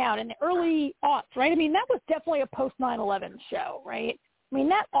original came out? In the early aughts, right? I mean, that was definitely a post 9/11 show, right? I mean,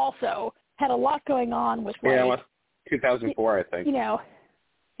 that also had a lot going on with it was 2004, I think.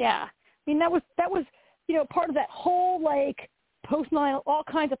 Yeah. I mean, that was part of that whole like all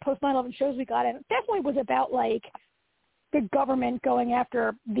kinds of post 9/11 shows we got, and it definitely was about like the government going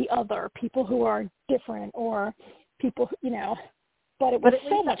after the other people who are different or people, but it was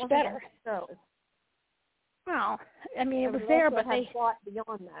so much better. Well, I mean, it was there, but they thought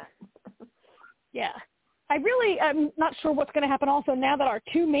beyond that. Yeah. I'm not sure what's going to happen also now that our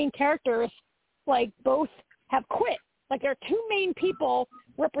two main characters, like, both have quit. Like, there are two main people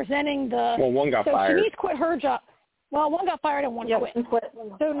representing the... Well, one got fired. So Shanice quit her job. Well, one got fired and one quit.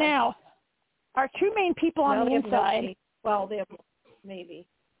 So now, our two main people on the inside... Well, they have maybe.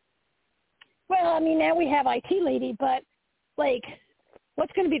 Well, I mean, now we have IT lady, but, like,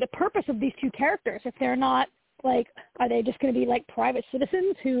 what's going to be the purpose of these two characters if they're not, like, are they just going to be, like, private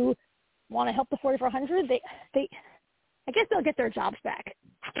citizens who want to help the 4400? I guess they'll get their jobs back.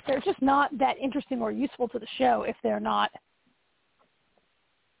 They're just not that interesting or useful to the show if they're not,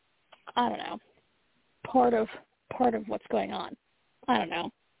 I don't know, part of what's going on. I don't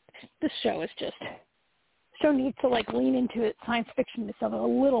know. This show needs to, like, lean into its science fiction stuff a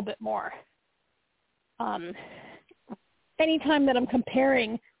little bit more. Anytime that I'm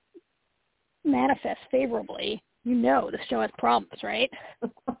comparing Manifest favorably, the show has problems, right?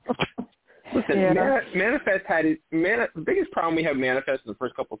 Listen, Manifest had the biggest problem we had with Manifest in the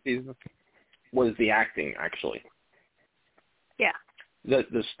first couple of seasons was the acting, actually. Yeah.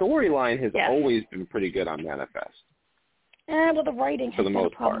 The storyline has always been pretty good on Manifest. Well, the writing has been a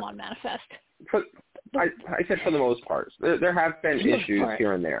problem on Manifest. I said for the most part. There have been issues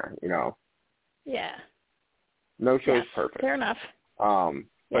here and there, Yeah. No show's perfect. Fair enough.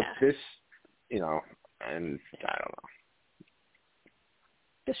 But this, and I don't know.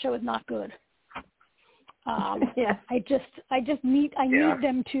 This show is not good. I just need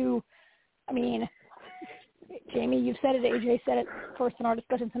them to. I mean, Jamie, you've said it. AJ said it first in our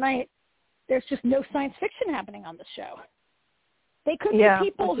discussion tonight. There's just no science fiction happening on this show. They could be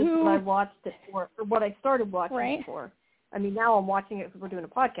people who I watched it for, or what I started watching it for. I mean, now I'm watching it because we're doing a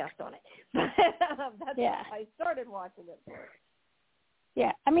podcast on it. That's what I started watching it for.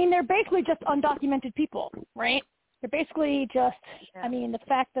 Yeah, I mean, they're basically just undocumented people, right? They're basically just, I mean, the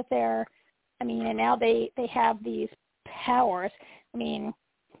fact that and now they have these powers. I mean,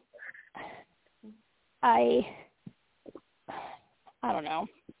 I don't know.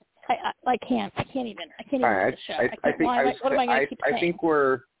 I can't even read the show. I think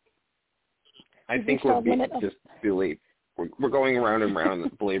we're just believe. We're going around and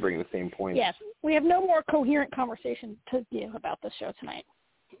around belaboring the same points. Yes, we have no more coherent conversation to give about this show tonight.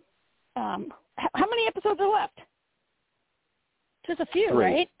 How many episodes are left? Just a few, 3.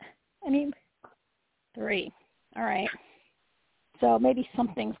 right? I mean, 3. All right. So maybe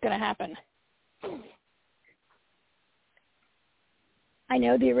something's going to happen. I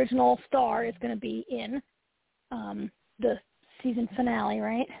know the original star is going to be in the season finale,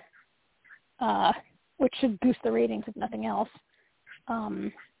 right? Which should boost the ratings if nothing else.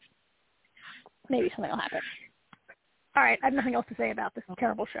 Maybe something will happen. All right, I have nothing else to say about this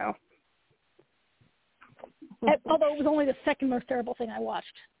terrible show. Although it was only the second most terrible thing I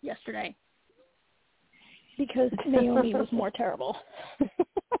watched yesterday. Because Naomi was more terrible.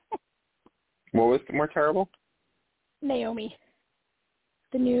 What was more terrible? Naomi.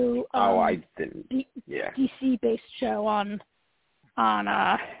 The new I didn't. DC-based show on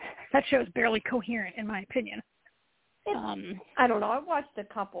that show is barely coherent in my opinion. I don't know. I watched a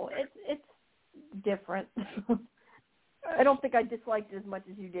couple. It's different. I don't think I disliked it as much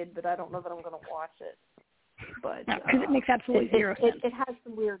as you did, but I don't know that I'm going to watch it. But because it makes absolutely zero sense. It has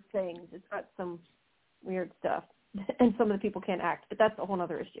some weird things. It's got some weird stuff, and some of the people can't act. But that's a whole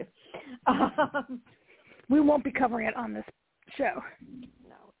other issue. We won't be covering it on this show.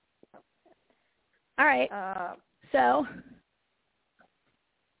 No. All right. So.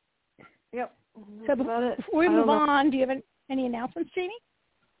 Yep. So before we move on, do you have any announcements, Jamie?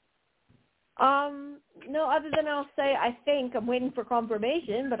 No, other than I'll say I think I'm waiting for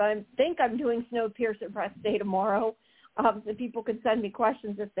confirmation, but I think I'm doing Snowpiercer Press Day tomorrow. So people can send me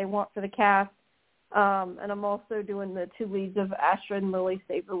questions if they want for the cast. And I'm also doing the 2 leads of Astrid and Lily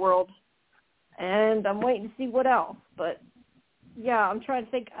Save the World. And I'm waiting to see what else. But, yeah, I'm trying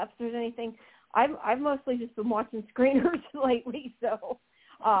to think if there's anything. I've mostly just been watching screeners lately, so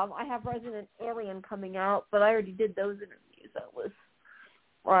I have Resident Alien coming out, but I already did those interviews. That was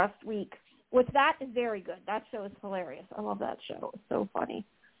last week. Which that is very good. That show is hilarious. I love that show. It's so funny.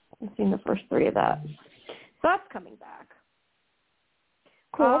 I've seen the first 3 of that. So that's coming back.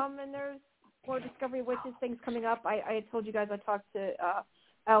 Cool. And there's more Discovery Witches things coming up. I had told you guys I talked to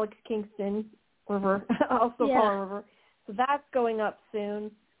Alex Kingston, River, also call her River. So that's going up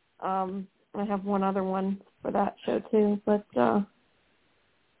soon. I have one other one for that show too. But yeah,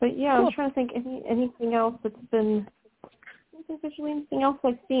 cool. I'm trying to think anything else that's been. I don't think there's really anything else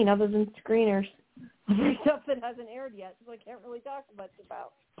I've seen other than screeners. There's stuff that hasn't aired yet, so I can't really talk much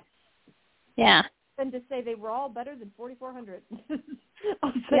about. Yeah. And to say they were all better than 4,400.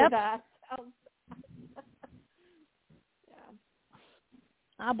 I'll say that. Yeah.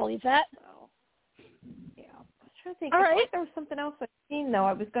 I believe that. So, yeah. I was trying to think. All I right. thought there was something else I've seen, though.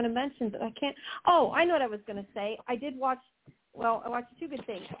 I was going to mention, but I can't. Oh, I know what I was going to say. I watched 2 good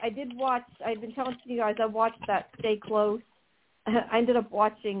things. I've been telling you guys, I watched that Stay Close. I ended up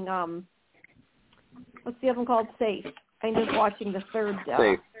watching, what's the other one called? Safe. I ended up watching the third.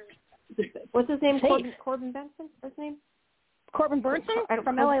 Safe. What's his name? Safe. Corbin Benson? What's his name? Corbin Burnson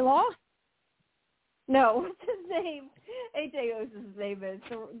from LA Law? No, what's his name? AJ knows his name is.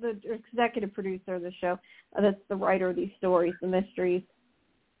 The executive producer of the show. That's the writer of these stories, the mysteries.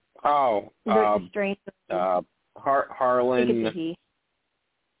 Oh. Strange. Harlan.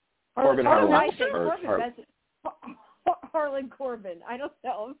 Corbin Harlan. Harlan Corbin. I don't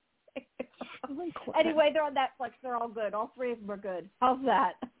know. Anyway, they're on Netflix. They're all good. All 3 of them are good. How's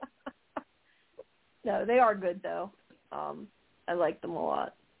that? No, they are good, though. I like them a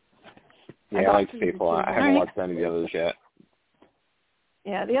lot. Yeah, I like Safe a lot. I haven't watched any of the others yet.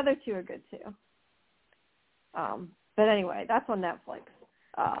 Yeah, the other 2 are good, too. But anyway, that's on Netflix.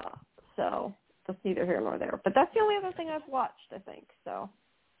 So that's neither here nor there. But that's the only other thing I've watched, I think. So,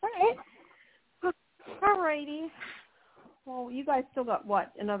 all right. All righty. Well, you guys still got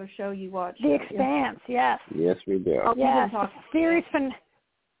what? Another show you watched? The Expanse, yes. Yes, we do. Oh, yes. Series from...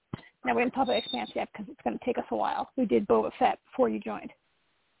 No, we didn't talk about Expanse yet because it's going to take us a while. We did Boba Fett before you joined.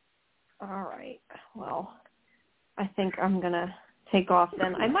 All right. Well, I think I'm going to take off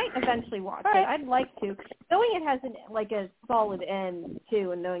then. I might eventually watch it. I'd like to. Knowing it has a solid end, too,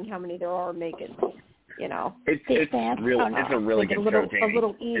 and knowing how many there are, make it, It's a really good show, Jamie. A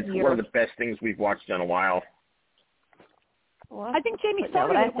little easier. It's one of the best things we've watched in a while. Well, I think Jamie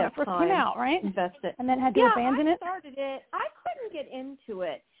started it when it first came out, right? Invest it. And then had to abandon it? I started it. I couldn't get into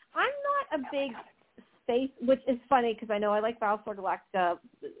it. I'm not a big space, which is funny because I know I like Battlestar Galactica,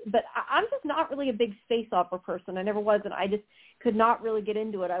 but I'm just not really a big space opera person. I never was, and I just could not really get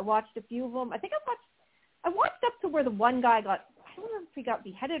into it. I watched a few of them. I think I watched up to where the one guy I don't know if he got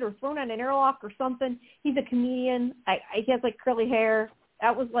beheaded or thrown on an airlock or something. He's a comedian. He has curly hair.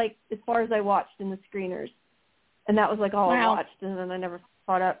 That was as far as I watched in the screeners. And that was all I watched, and then I never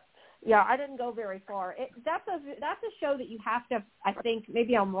caught up. Yeah, I didn't go very far. That's a show that you have to, I think,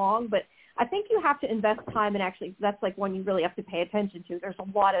 maybe I'm wrong, but I think you have to invest time and actually, that's one you really have to pay attention to. There's a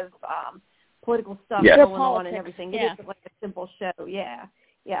lot of political stuff going on and everything. Yeah. It isn't a simple show. Yeah.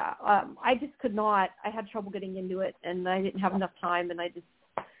 Yeah. I just could not. I had trouble getting into it, and I didn't have enough time, and I just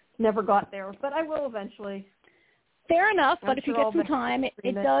never got there. But I will eventually. Fair enough, but if you get some time,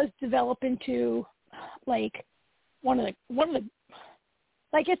 it does develop into one of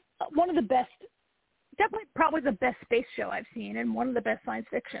the best, definitely probably the best space show I've seen, and one of the best science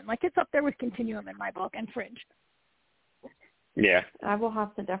fiction. It's up there with Continuum in my book and Fringe. Yeah. I will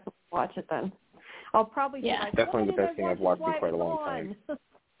have to definitely watch it then. I'll probably be definitely the best thing I've watched in quite a long time.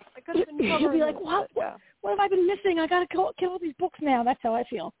 You'll be like, what have I been missing? I got to get all these books now. That's how I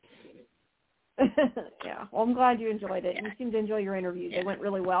feel. Yeah. Well, I'm glad you enjoyed it. Yeah. You seem to enjoy your interviews. They went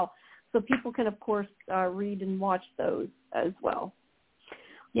really well. So people can, of course, read and watch those as well.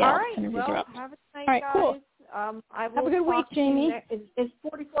 Yeah. All right. Well, have a night, all right, guys. Cool. I will have a good week, Jamie. Is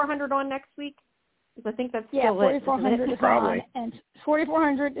 4,400 on next week? Because I think that's still 4,400 is on. And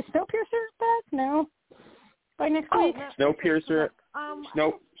 4,400 is Snowpiercer back? No. By next week? No.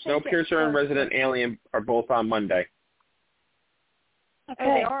 Snowpiercer and Resident Alien are both on Monday. Okay.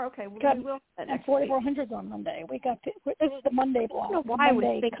 Oh, they are? Okay. Well, we will. And 4,400 is on Monday. We got this is the Monday block. I don't know why I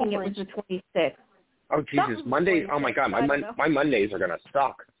was thinking it was the 26th. Oh, Jesus. Mondays. Oh, my God. My Mondays are going to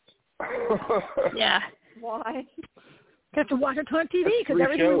suck. Yeah. Why? You have to watch a ton of TV because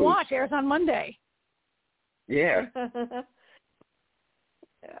everything we watch airs on Monday. Yeah.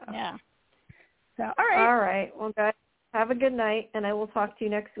 Yeah. So, all right. All right. Well, guys, have a good night, and I will talk to you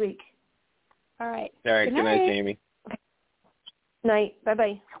next week. All right. All right. Good night, Jamie. Night.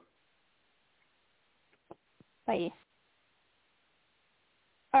 Bye-bye. Bye.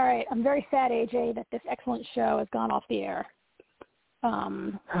 All right, I'm very sad, AJ, that this excellent show has gone off the air.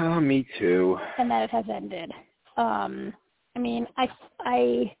 Me too. And that it has ended. I mean, I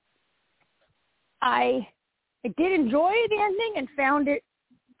did enjoy the ending and found it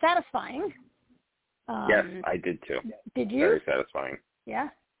satisfying. Yes, I did too. Did you? Very satisfying. Yeah?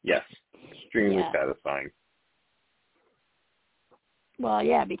 Yes, extremely satisfying. Well,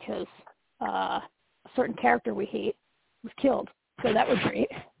 yeah, because a certain character we hate was killed, so that was great.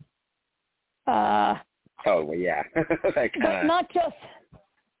 Oh, well, yeah. But not just,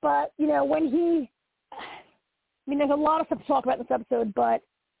 but, you know, when he, I mean, there's a lot of stuff to talk about in this episode, but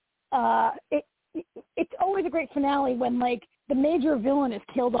it's always a great finale when, like, the major villain is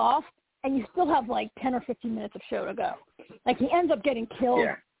killed off, and you still have, like, 10 or 15 minutes of show to go. Like, he ends up getting killed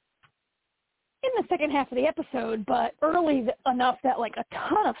in the second half of the episode, but early enough that, like, a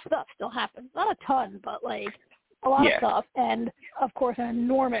ton of stuff still happens. Not a ton, but, like, a lot of stuff. And, of course, an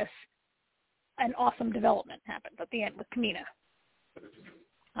enormous and awesome development happens at the end with Kamina.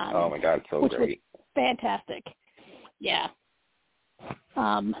 Oh, my God, so which great. Was fantastic. Yeah.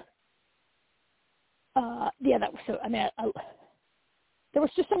 Yeah, that was so, I mean, there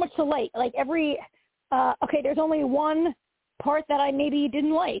was just so much to like. Like, every, there's only one part that I maybe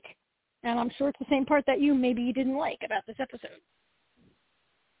didn't like, and I'm sure it's the same part that you didn't like about this episode.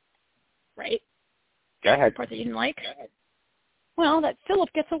 Right? Go ahead. Part that you didn't like? Well, that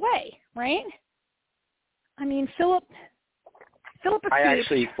Philip gets away, right? I mean, Philip escaped. I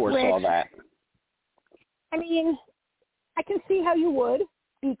actually foresaw that. I mean, I can see how you would,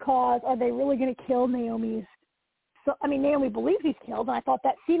 because are they really going to kill Naomi's? So, I mean, Naomi believes he's killed, and I thought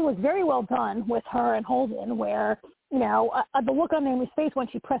that scene was very well done with her and Holden, where, you know, the look on Naomi's face when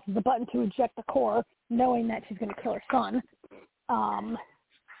she presses the button to eject the core, knowing that she's going to kill her son. I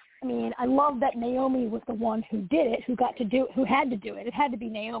mean, I love that Naomi was the one who did it, who had to do it. It had to be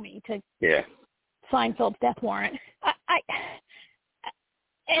Naomi to sign Philip's death warrant.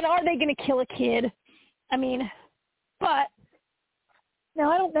 And are they going to kill a kid? I mean, but now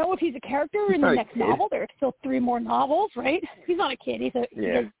I don't know if he's a character in the next novel. There are still 3 more novels, right? He's not a kid. He's a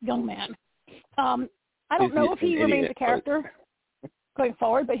young man. I don't know if he remains a character going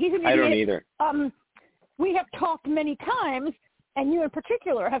forward, but he's an idiot. I don't either. We have talked many times, and you in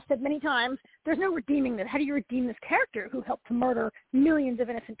particular have said many times, there's no redeeming this. How do you redeem this character who helped to murder millions of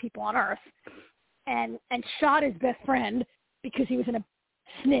innocent people on Earth and shot his best friend because he was in a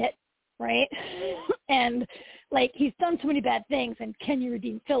snit, right? And, like, he's done so many bad things, and can you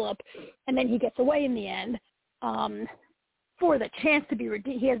redeem Philip? And then he gets away in the end for the chance to be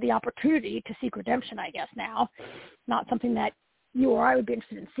redeemed. He has the opportunity to seek redemption, I guess, now. Not something that you or I would be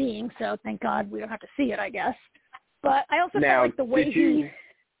interested in seeing, so thank God we don't have to see it, I guess. But I also felt like the way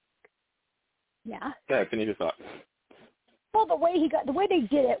Yeah. Finish your thought. Well, the way they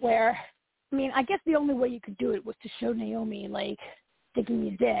did it, where, I mean, I guess the only way you could do it was to show Naomi, like, thinking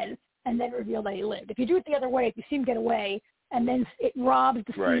he's dead, and then reveal that he lived. If you do it the other way, if you see him get away, and then it robs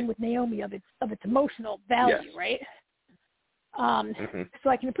the scene with Naomi of its emotional value, right? So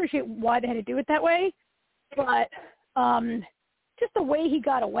I can appreciate why they had to do it that way, but just the way he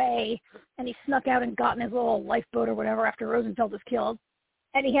got away, and he snuck out and got in his little lifeboat or whatever after Rosenfeld was killed,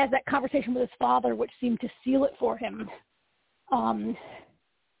 and he has that conversation with his father, which seemed to seal it for him.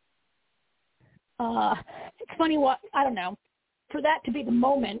 It's funny I don't know, for that to be the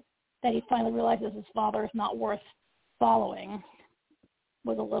moment that he finally realizes his father is not worth following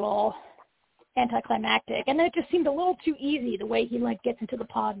was a little anticlimactic. And then it just seemed a little too easy, the way he, like, gets into the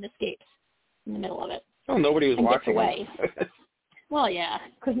pod and escapes in the middle of it. Oh, nobody was watching him. Well, yeah,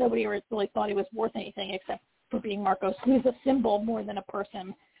 because nobody really thought he was worth anything except for being Marcos. He's a symbol more than a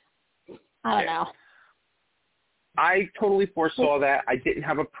person. I don't know. I totally foresaw that. I didn't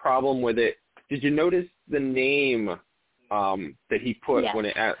have a problem with it. Did you notice the name that he put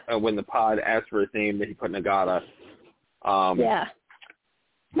when the pod asked for his name, that he put Nagata? Yeah.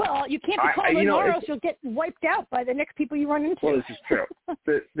 Well, you can't be called him, or else you'll get wiped out by the next people you run into. Well, this is true.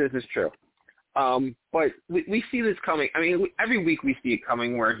 This is true. But we see this coming. I mean, every week we see it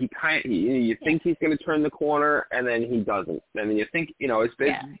coming, where you think he's going to turn the corner, and then he doesn't. And then you think, it's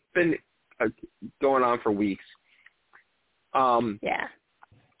been going on for weeks.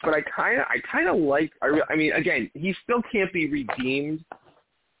 But I kind of like. I mean, again, he still can't be redeemed,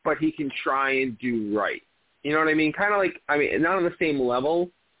 but he can try and do right. You know what I mean? Kind of like, I mean, not on the same level,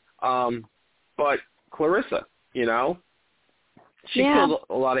 but Clarissa, she killed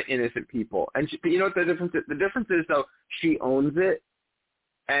a lot of innocent people, and but you know what the difference is? The difference is, though, she owns it,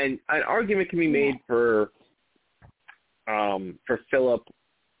 and an argument can be made for Philip,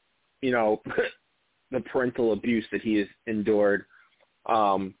 the parental abuse that he has endured.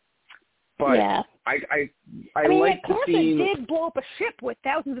 But yeah. I mean, like the scene. did blow up a ship with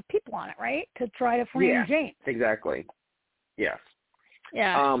thousands of people on it, right? To try to frame James. Exactly. Yes.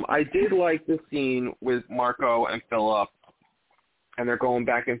 Yeah. I did like the scene with Marco and Philip, and they're going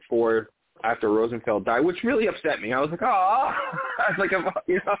back and forth after Rosenfeld died, which really upset me. I was like, oh, I was like,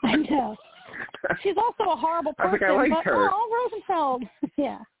 I know. She's also a horrible person. I was like, I liked her. Oh, Rosenfeld.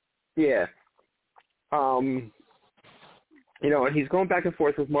 Yeah. Yeah. And he's going back and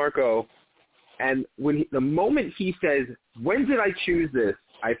forth with Marco, and the moment he says, "When did I choose this?"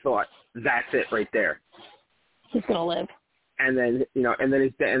 I thought, that's it right there. He's gonna live. And then and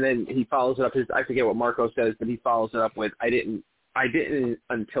then he follows it up. I forget what Marco says, but he follows it up with, "I didn't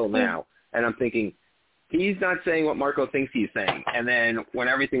until now." And I'm thinking, he's not saying what Marco thinks he's saying. And then when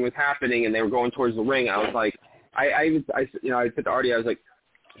everything was happening and they were going towards the ring, I was like, I said to Artie, I was like,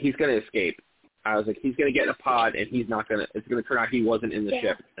 he's gonna escape. I was like, he's gonna get in a pod, and it's gonna turn out he wasn't in the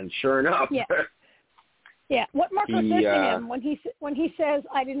ship. And sure enough. Yeah. Yeah, what Marco says to him when he says,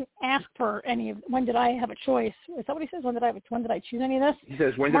 "I didn't ask for any of. When did I have a choice?" Is that what he says? When did I choose any of this? He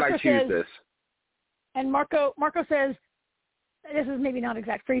says, "When did I choose this?" And Marco says, this is maybe not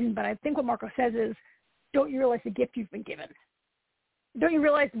exact phrasing, but I think what Marco says is, "Don't you realize the gift you've been given? Don't you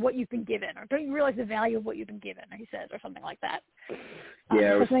realize what you've been given, or don't you realize the value of what you've been given?" He says, or something like that.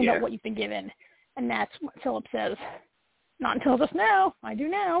 Something about what you've been given, and that's what Philip says. Not until just now. I do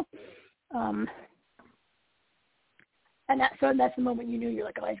now. And that's the moment you knew. You're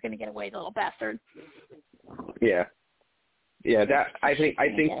like, oh, he's going to get away, the little bastard. Yeah. Yeah, that I think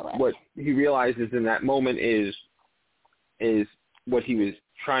what he realizes in that moment is what he was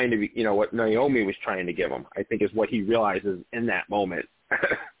trying to be, what Naomi was trying to give him. I think is what he realizes in that moment.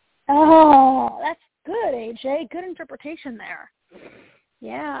 Oh, that's good, AJ. Good interpretation there.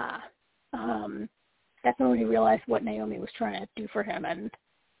 Yeah. That's when he realized what Naomi was trying to do for him, and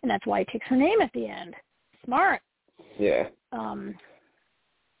that's why he takes her name at the end. Smart. Yeah.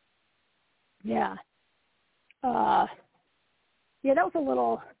 Yeah. Yeah, that was a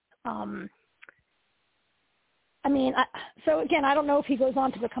little, so again, I don't know if he goes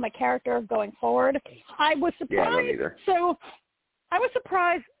on to become a character going forward. I was surprised. Yeah, I don't either. So I was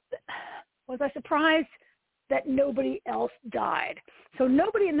surprised. Was I surprised that nobody else died? So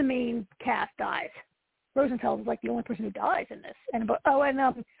nobody in the main cast dies. Rosenfeld is like the only person who dies in this. And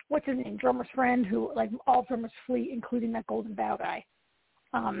what's his name? Drummer's friend, who like all drummers flee, including that Golden Bow guy.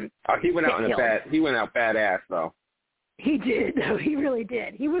 He went out He went out badass though. He did. No, he really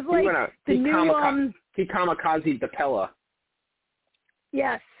did. He was like he kamikaze DePella.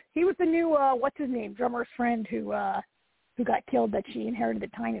 Yes, he was the new what's his name? Drummer's friend who got killed that she inherited the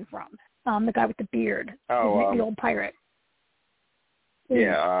Tynan from. The guy with the beard. Oh, the old pirate.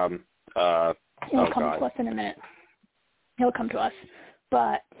 Yeah. He'll come to us in a minute. He'll come to us,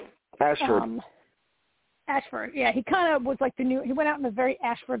 but Ashford, yeah, he kind of was like he went out in a very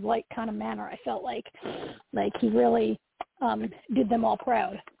Ashford-like kind of manner. I felt like he really did them all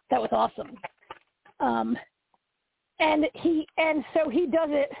proud. That was awesome. And so he does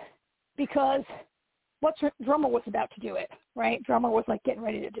it because Drummer was about to do it, right? Drummer was like getting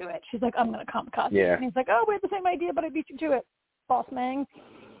ready to do it. She's like, "I'm going to kamikaze." Yeah. And he's like, "Oh, we had the same idea, but I beat you to it, boss man."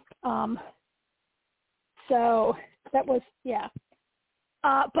 So that was, yeah.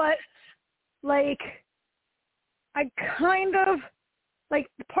 But like, I kind of, like,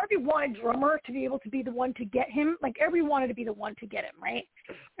 part of me wanted Drummer to be able to be the one to get him. Like, everybody wanted to be the one to get him, right?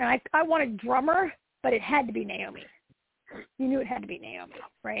 And I wanted Drummer, but it had to be Naomi. You knew it had to be Naomi,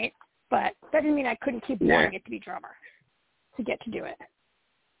 right? But that didn't mean I couldn't keep wanting it to be Drummer to get to do it.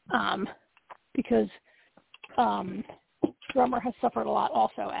 Because Drummer has suffered a lot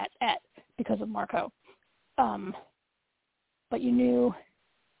also because of Marco. But you knew,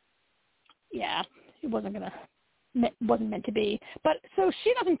 yeah, it wasn't meant to be. But so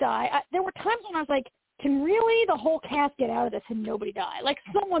she doesn't die. There were times when I was like, can really the whole cast get out of this and nobody die? Like,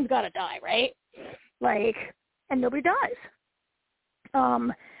 someone's got to die, right? Like, and nobody dies.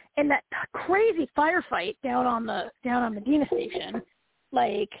 And that crazy firefight down on Medina Station,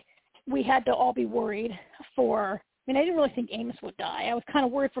 like, we had to all be worried I didn't really think Amos would die. I was kind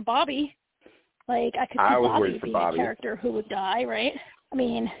of worried for Bobby. Like, I could see Bobby being a character who would die, right? I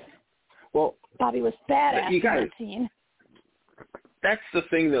mean, well, Bobby was badass in that scene. That's the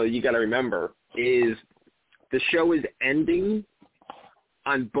thing, though, you got to remember, is the show is ending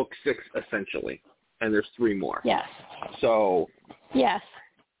on book 6, essentially, and there's 3 more. Yes. So. Yes.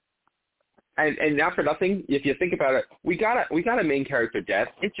 And not for nothing, if you think about it, we got a main character death.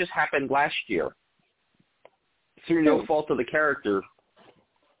 It just happened last year. Through no fault of the character.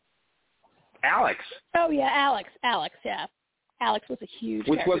 Alex. Oh yeah, Alex. Yeah, Alex was a huge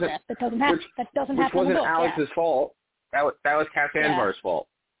Which character wasn't that doesn't happen. Which wasn't Alex's fault. That was Kat Anvar's fault.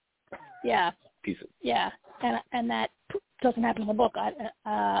 Yeah. Piece of. Yeah, and that doesn't happen in the book,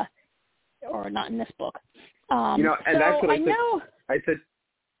 or not in this book. And so that's what I said. know. I said.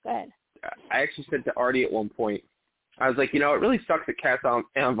 Go ahead. I actually said to Artie at one point, I was like, it really sucks that Kat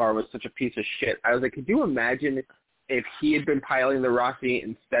Anvar was such a piece of shit. I was like, could you imagine if he had been piloting the Rossi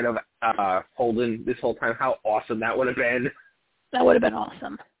instead of Holden this whole time? How awesome that would have been. That would have been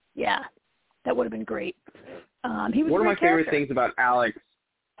awesome. Yeah, that would have been great. He was one of my favorite character. things about Alex.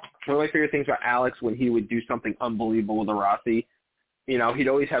 One of my favorite things about Alex when he would do something unbelievable with the Rossi, he'd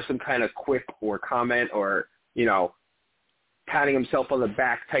always have some kind of quip or comment or, patting himself on the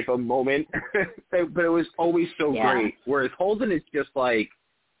back type of moment. But it was always so great. Whereas Holden is just like,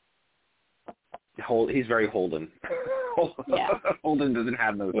 he's very Holden. Holden doesn't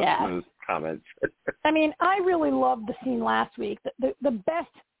have those comments. I mean, I really loved the scene last week. The best.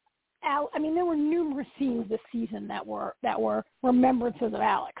 There were numerous scenes this season that were remembrances of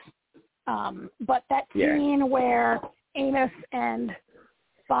Alex. But that scene where Amos and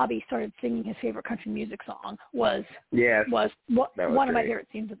Bobby started singing his favorite country music song was one of my favorite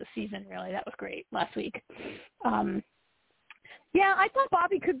scenes of the season. Really, that was great last week. I thought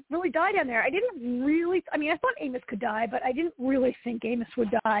Bobby could really die down there. I didn't really. I thought Amos could die, but I didn't really think Amos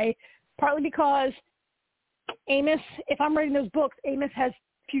would die. Partly because Amos, if I'm reading those books, Amos has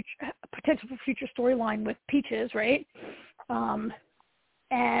potential for future storyline with Peaches, right?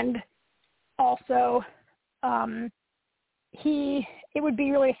 And also, it would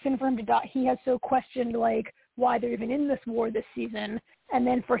be really a sin for him to die. He has so questioned why they're even in this war this season, and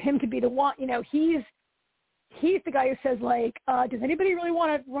then for him to be the one, he's the guy who says does anybody really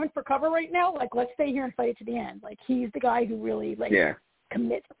want to run for cover right now? Let's stay here and fight it to the end. He's the guy who really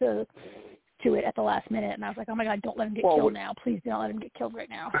commits to it at the last minute, and I was like, oh my God, don't let him get killed now. Please don't let him get killed right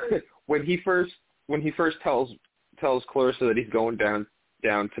now. when he first tells Clarissa that he's going down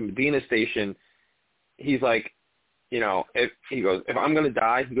to Medina Station, he's like, if I'm going to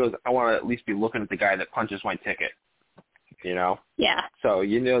die, he goes, I want to at least be looking at the guy that punches my ticket, Yeah. So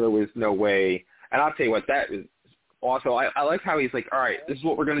there was no way, and I'll tell you what, that is also, I like how he's like, all right, this is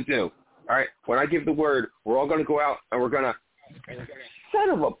what we're going to do. All right, when I give the word, we're all going to go out and we're going to, son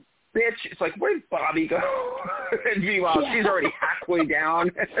of a bitch, it's like, where'd Bobby go? And meanwhile, she's already halfway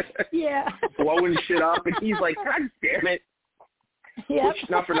down. Blowing shit up, and he's like, God damn it. Which,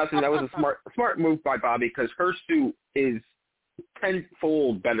 not for nothing, that was a smart move by Bobby, because her suit is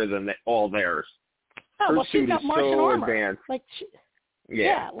tenfold better than all theirs. Her suit she's got is Martian so armor. advanced.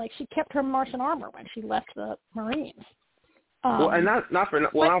 She kept her Martian armor when she left the Marines.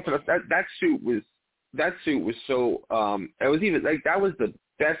 That suit was so it was even that was the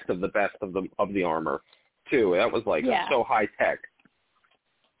best of the armor too. That was so high tech.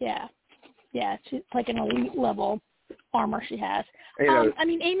 She's like an elite level armor she has. Amos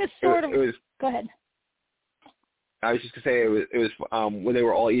go ahead. I was just gonna say it was when they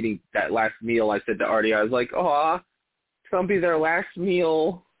were all eating that last meal. I said to Artie, I was like, "Oh, somebody their last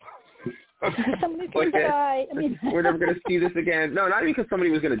meal." Somebody's gonna die. We're never gonna see this again. No, not because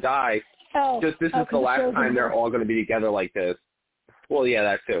somebody was gonna die. Just this is the last time they're all gonna be together like this. Well, yeah,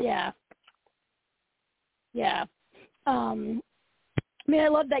 that too. Yeah. I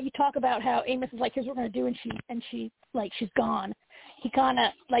love that you talk about how Amos is like, here's what we're going to do, and she she's gone. He kind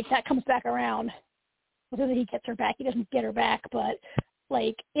of, that comes back around. Whether he gets her back, he doesn't get her back, but,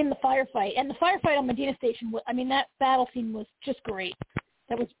 in the firefight. And the firefight on Medina Station, that battle scene was just great.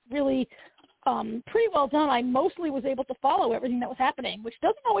 That was really pretty well done. I mostly was able to follow everything that was happening, which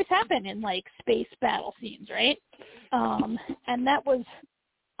doesn't always happen in, space battle scenes, right? And that was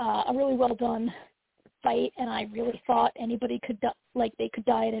a really well done fight, and I really thought anybody could they could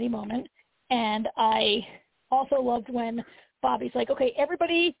die at any moment. And I also loved when Bobby's like, okay,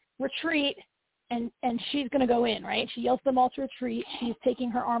 everybody retreat, and she's going to go in, right? She yells them all to retreat. She's taking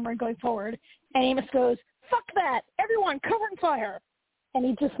her armor and going forward. And Amos goes, fuck that, everyone cover and fire. And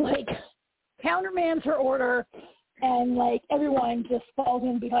he just countermands her order, and everyone just falls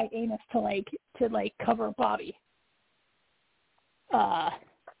in behind Amos to cover Bobby.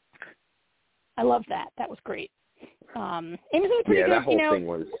 I love that. That was great. Amos is a pretty good, that whole thing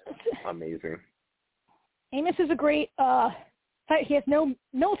was amazing. Amos is a great, he has no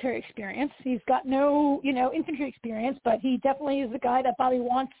military experience. He's got no, infantry experience, but he definitely is the guy that Bobby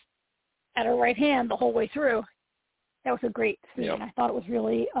wants at her right hand the whole way through. That was a great scene. Yep. I thought it was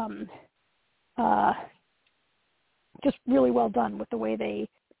really, just really well done with the way they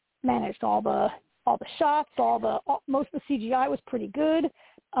managed all the shots, most of the CGI was pretty good.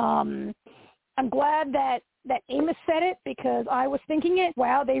 I'm glad that Amos said it because I was thinking it.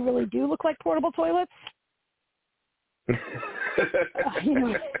 Wow, they really do look like portable toilets.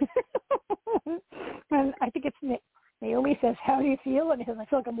 And I think it's Naomi says, "How do you feel?" And he says, "I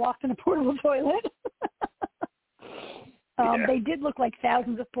feel like I'm locked in a portable toilet." They did look like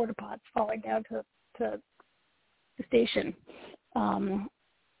thousands of porta pots falling down to the station.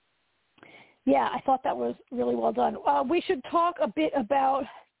 I thought that was really well done. We should talk a bit about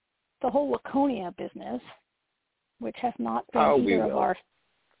the whole Laconia business, which has not been either of our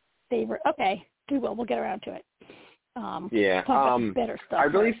favorite. Okay, we will. We'll get around to it. Talk about the better stuff. I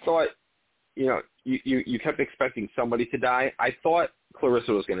really thought, you kept expecting somebody to die. I thought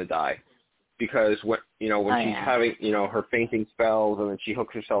Clarissa was going to die because when she's having, her fainting spells and then she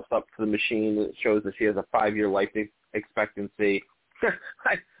hooks herself up to the machine that shows that she has a 5-year life expectancy.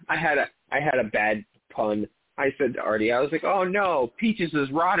 I had a bad pun. I said to Artie, I was like, "Oh no, Peaches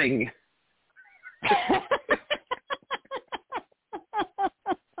is rotting."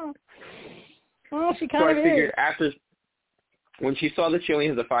 Well, she kind of is. So I figured when she saw that she only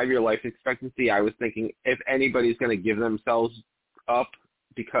has a 5-year life expectancy, I was thinking if anybody's going to give themselves up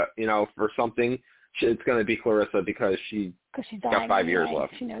because for something, it's going to be Clarissa because she's got 5 years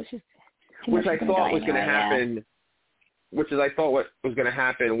left. She knows she's which I thought was going to happen. Which is I thought what was going to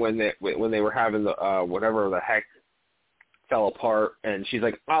happen when they were having the whatever the heck fell apart, and she's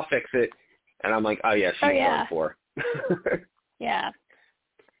like, "I'll fix it," and I'm like, "Oh yeah, she's done for." Yeah.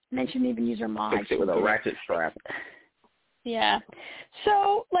 And then she didn't even use her mod. Fix it with a ratchet strap. Yeah.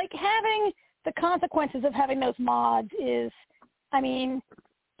 So, having the consequences of having those mods is,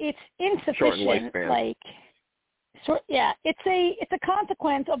 it's insufficient. Shortened lifespan. It's a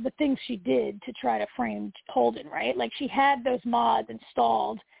consequence of the things she did to try to frame Holden, right? Like she had those mods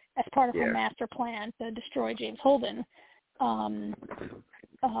installed as part of her master plan to destroy James Holden. And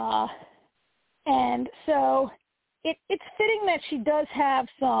so it's fitting that she does have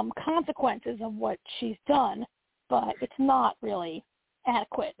some consequences of what she's done, but it's not really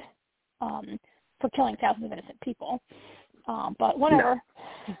adequate for killing thousands of innocent people. But whatever.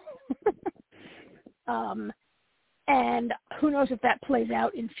 No. And who knows if that plays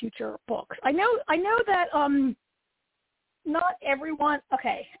out in future books. I know that not everyone.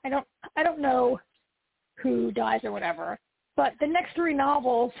 Okay, I don't know who dies or whatever, but the next 3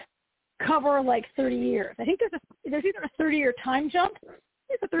 novels cover 30 years. I think there's either a 30-year time jump.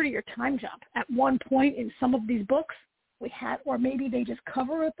 There's a 30-year time jump at one point in some of these books we had, or maybe they just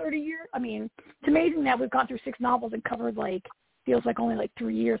cover a 30-year. It's amazing that we've gone through 6 novels and covered feels like only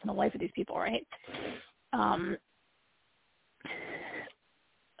 3 years in the life of these people, right?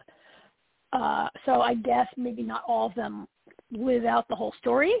 So I guess maybe not all of them live out the whole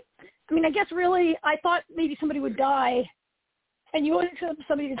story. I guess really I thought maybe somebody would die, and you wouldn't expect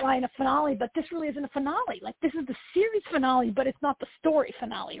somebody to die in a finale, but this really isn't a finale. This is the series finale, but it's not the story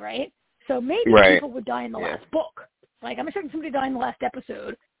finale, right? So maybe people would die in the last book. I'm expecting somebody to die in the last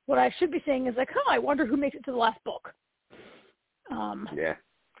episode. What I should be saying is I wonder who makes it to the last book.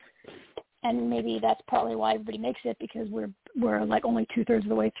 And maybe that's partly why everybody makes it, because we're only 2/3 of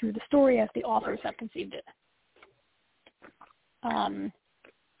the way through the story as the authors have conceived it.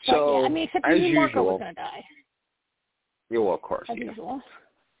 So, except as Marco usual, was going to die. Yeah, well, of course. As usual.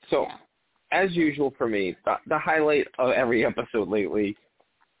 So, as usual for me, the highlight of every episode lately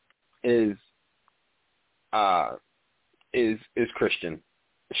is Christian.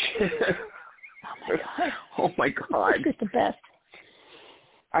 Oh my god. She's the best.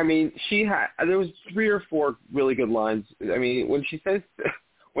 There was 3 or 4 really good lines. When she says,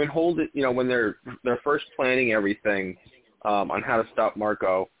 when Holden, when they're first planning everything on how to stop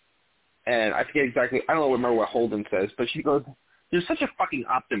Marco, and I forget exactly, I don't remember what Holden says, but she goes, "You're such a fucking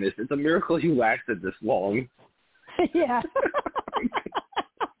optimist. It's a miracle you lasted this long." Yeah.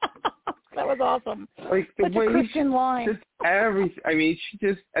 That was awesome. Such a Christian line. She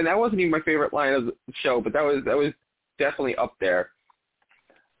just, and that wasn't even my favorite line of the show, but that was definitely up there.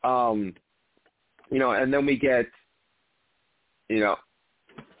 And then we get, and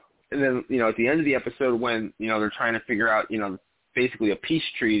then, at the end of the episode when, they're trying to figure out, basically a peace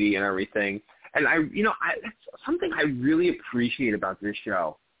treaty and everything. And that's something I really appreciate about this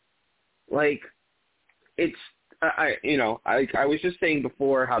show. It's, I was just saying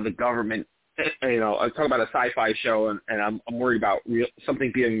before how the government, I was talking about a sci-fi show and I'm worried about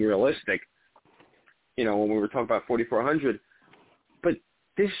something being realistic, when we were talking about 4400. But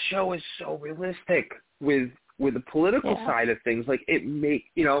this show is so realistic with the political side of things.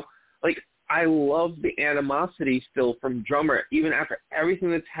 I love the animosity still from Drummer, even after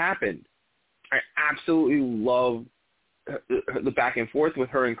everything that's happened. I absolutely love the back and forth with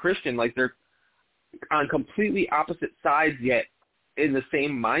her and Christian. on completely opposite sides yet in the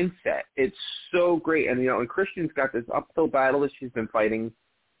same mindset. It's so great. And, and Christian's got this uphill battle that she's been fighting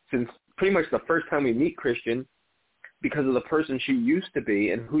since pretty much the first time we meet Christian because of the person she used to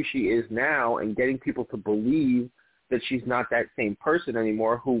be and who she is now, and getting people to believe that she's not that same person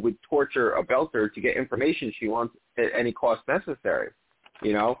anymore who would torture a belter to get information she wants at any cost necessary.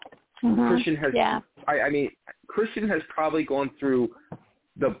 Christian has, I mean, Christian has probably gone through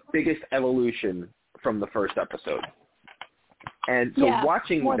the biggest evolution from the first episode. And so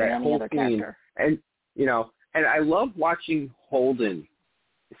watching that whole scene, and, and I love watching Holden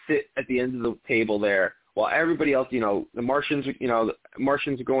sit at the end of the table there while everybody else, the Martians are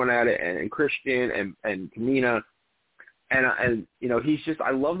going at it, and Christian and Kamina. And he's just,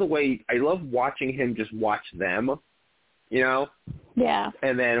 I love watching him just watch them, Yeah.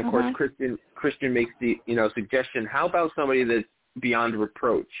 And then, of course, Christian makes the, suggestion, how about somebody that's beyond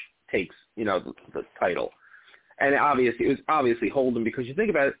reproach takes, the title. And it was obviously Holden, because you think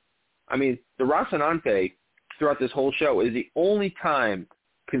about it, I mean, the Rocinante throughout this whole show is the only time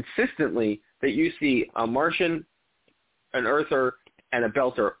consistently that you see a Martian, an Earther, and a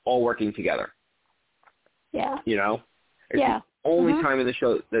Belter all working together. Yeah. It's the only time in the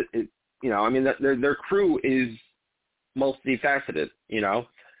show that I mean, that their crew is multifaceted,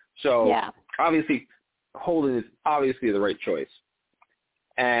 So obviously Holden is obviously the right choice.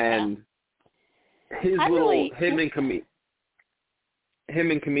 And him and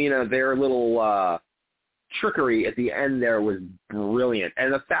Kamina, their little trickery at the end there was brilliant.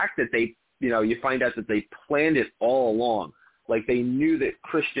 And the fact that they, you find out that they planned it all along. Like, they knew that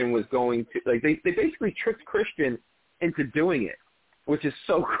Christian was going to, like, they basically tricked Christian into doing it, which is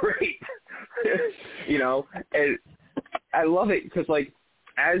so great. And I love it because, like,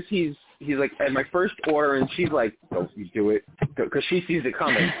 as he's like, at my first order, and she's like, don't you do it, because she sees it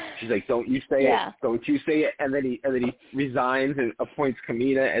coming. She's like, don't you say it, don't you say it. And then he resigns and appoints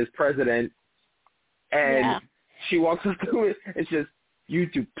Kamina as president. And she walks up to it and says, you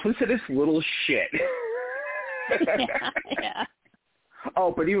duplicitous little shit.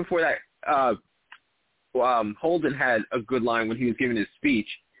 Oh, but even before that, Holden had a good line when he was giving his speech,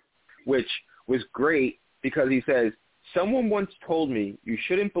 which was great, because he says, someone once told me you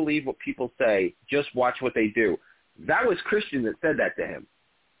shouldn't believe what people say, just watch what they do. That was Christian that said that to him.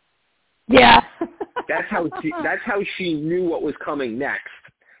 Yeah. That's how she knew what was coming next.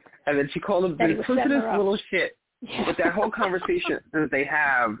 And then she called him the duplicitous little shit. Yeah. But that whole conversation that they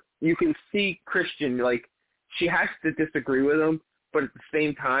have, you can see Christian, like, she has to disagree with him, but at the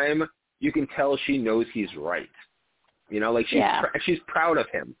same time, you can tell she knows he's right. Like, she's proud of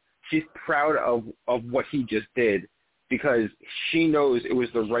him. She's proud of what he just did, because she knows it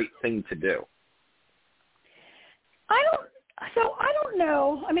was the right thing to do. I don't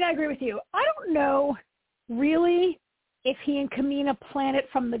know. I mean, I agree with you. I don't know really if he and Kamina planned it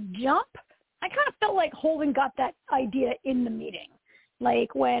from the jump. I kind of felt like Holden got that idea in the meeting.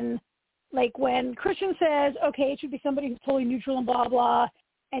 Like when Christian says, okay, it should be somebody who's totally neutral and blah, blah,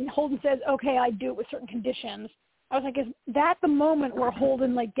 and Holden says, okay, I do it with certain conditions. I was like, is that the moment where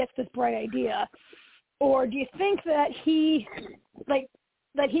Holden, like, gets this bright idea? Or do you think that he and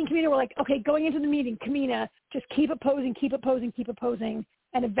Kamina were like, okay, going into the meeting, Kamina, just keep opposing,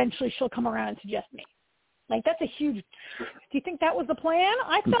 and eventually she'll come around and suggest me. Like, that's a huge – do you think that was the plan?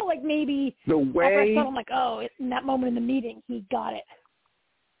 I felt like maybe – after I thought, I'm like, oh, in that moment in the meeting, he got it.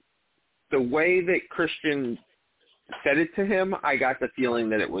 The way that Christian said it to him, I got the feeling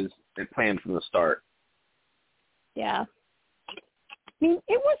that it was planned from the start. Yeah. I mean,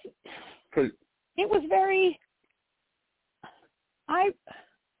 it was very –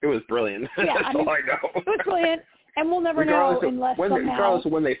 It was brilliant. Yeah, That's all I know. It was brilliant, and we'll never know unless somehow – regardless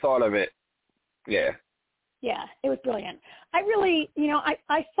of when they thought of it, yeah. Yeah, it was brilliant. I really,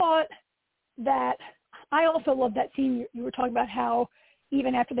 I thought that – I also loved that scene you were talking about, how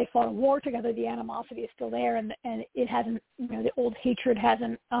even after they fought a war together, the animosity is still there, and it hasn't, the old hatred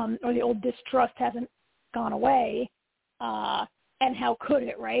hasn't, or the old distrust hasn't gone away. And how could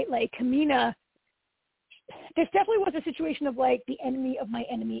it, right? Like, Kamina, this definitely was a situation of, like, the enemy of my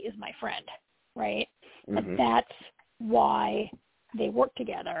enemy is my friend, right? Mm-hmm. That's why they worked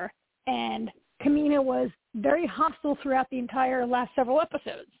together. And Kamina was very hostile throughout the entire last several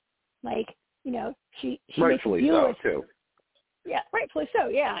episodes. Like, she rightfully so, too. Yeah, rightfully so.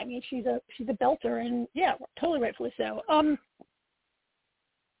 Yeah, I mean, she's a belter, and yeah, totally rightfully so.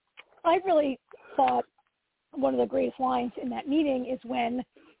 I really thought one of the greatest lines in that meeting is when,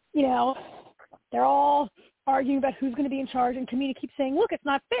 they're all arguing about who's going to be in charge, and Kamina keeps saying, look, it's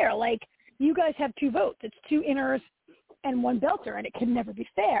not fair. Like, you guys have 2 votes. It's 2 inners and one belter, and it can never be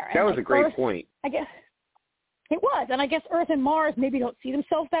fair. That and was a great point. I guess it was, and I guess Earth and Mars maybe don't see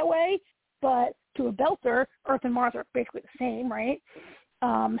themselves that way, but to a belter, Earth and Mars are basically the same, right?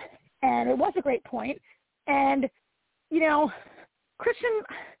 And it was a great point. And, Christian,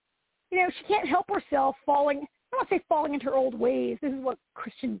 she can't help herself falling, I don't want to say falling into her old ways. This is what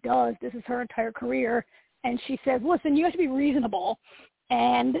Christian does. This is her entire career. And she says, listen, you have to be reasonable,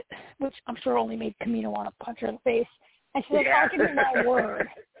 and which I'm sure only made Kamina want to punch her in the face. And she's like, I'll give you my word.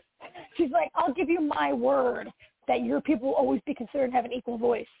 She's like, I'll give you my word that your people will always be considered and have an equal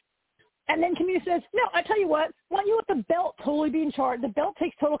voice. And then Kamina says, no, I tell you what, why don't you let the belt totally be in charge? The belt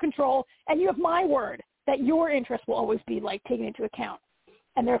takes total control, and you have my word that your interests will always be, taken into account.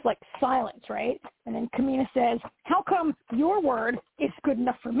 And there's, silence, right? And then Kamina says, how come your word is good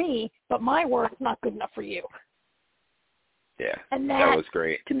enough for me, but my word is not good enough for you? Yeah, and that was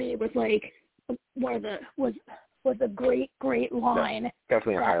great. To me, was, one of the, was a great, great line.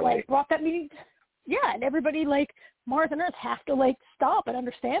 Definitely a highlight. Brought that meeting. Yeah, and everybody, Mars and Earth have to, stop and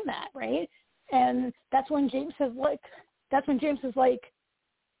understand that, right? And that's when James says,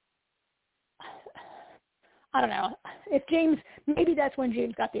 I don't know. Maybe that's when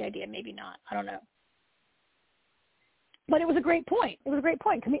James got the idea, maybe not. I don't know. But it was a great point. Even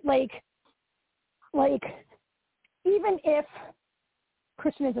if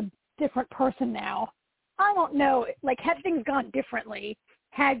Christian is a different person now, I don't know, had things gone differently,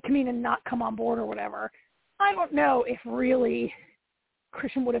 had Kamina not come on board or whatever, I don't know if really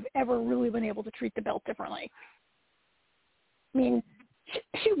Christian would have ever really been able to treat the belt differently. I mean,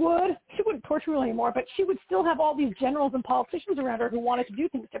 she wouldn't torture her anymore, but she would still have all these generals and politicians around her who wanted to do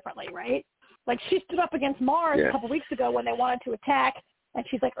things differently, right? She stood up against Mars a couple weeks ago when they wanted to attack, and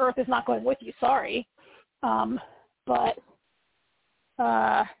she's like, Earth is not going with you, sorry. But it's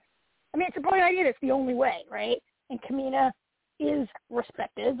a brilliant idea. It's the only way, right? And Kamina is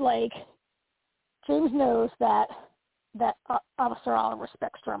respected. James knows that Avasarala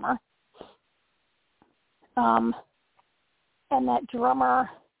respects Drummer. And that Drummer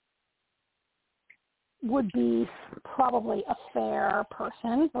would be probably a fair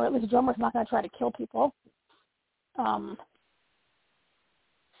person, or at least Drummer's not going to try to kill people.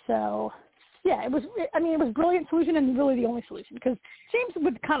 So, yeah, it was a brilliant solution and really the only solution, because James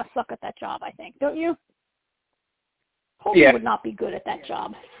would kind of suck at that job, I think, don't you? Holden would not be good at that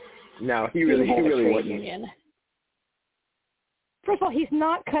job. No, he really wouldn't. Union. First of all, he's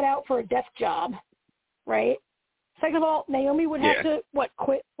not cut out for a desk job, right? Second of all, Naomi would have to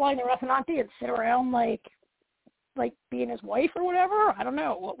quit flying the Rocinante and sit around being his wife or whatever. I don't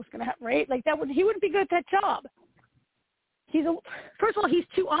know what was going to happen, right? He wouldn't be good at that job. First of all, he's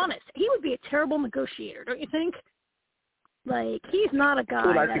too honest. He would be a terrible negotiator, don't you think? He's not a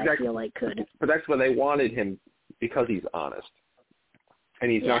guy I feel like could. But that's what they wanted him, because he's honest,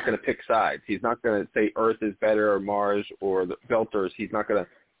 and he's not going to pick sides. He's not going to say Earth is better or Mars or the Belters. He's not going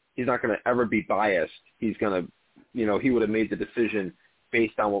to ever be biased. He's going to. He would have made the decision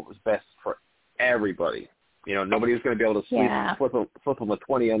based on what was best for everybody. Nobody was going to be able to flip him a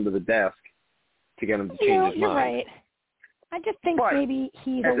 20 under the desk to get him to change his you're mind. Right. I just think maybe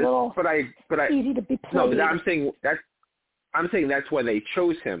he's a little easy to be played. No, but I'm saying that's why they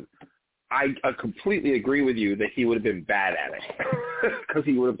chose him. I completely agree with you that he would have been bad at it, because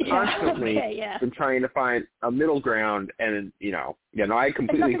he would have constantly been trying to find a middle ground, and I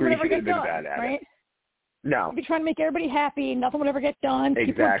completely agree he would have been bad at it. No. He'd be trying to make everybody happy. Nothing would ever get done.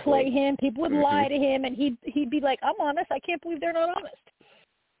 Exactly. People would play him. People would lie to him, and he'd be like, I'm honest. I can't believe they're not honest.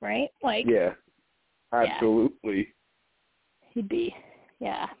 Right? Yeah. Absolutely. He'd be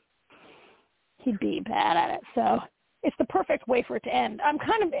bad at it. So it's the perfect way for it to end. I'd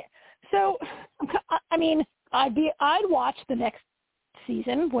watch the next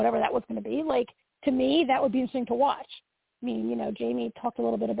season, whatever that was going to be. To me, that would be interesting to watch. Jamie talked a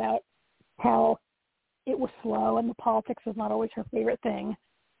little bit about how it was slow, and the politics was not always her favorite thing.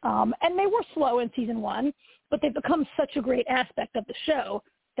 And they were slow in season 1, but they've become such a great aspect of the show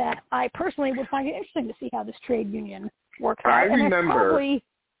that I personally would find it interesting to see how this trade union works out. Remember me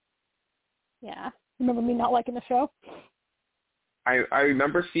not liking the show? I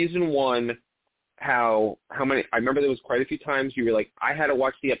remember season 1, how many, I remember there was quite a few times you were like, I had to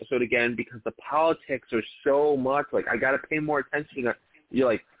watch the episode again because the politics are so much, I got to pay more attention. You're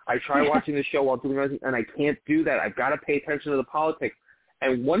like, I try watching the show while doing anything, and I can't do that. I've got to pay attention to the politics.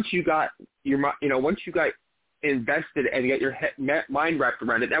 And once you got invested and you got your mind wrapped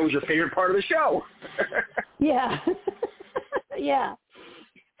around it, that was your favorite part of the show. Yeah. Yeah.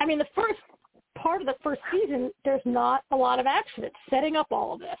 The first part of the first season, there's not a lot of action. It's setting up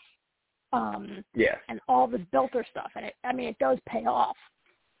all of this. and all this Belter stuff. And it does pay off.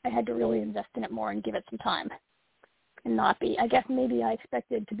 I had to really invest in it more and give it some time and not be, I guess maybe I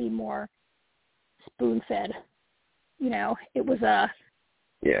expected to be more spoon-fed. It was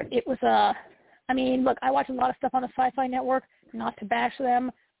look, I watch a lot of stuff on the Sci-Fi Network, not to bash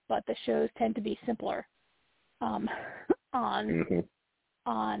them, but the shows tend to be simpler on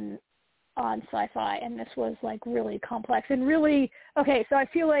Sci-Fi, and this was like really complex and really okay. So I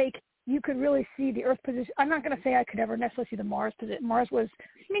feel like you could really see the Earth position. I'm not going to say I could ever necessarily see the Mars position. Mars was,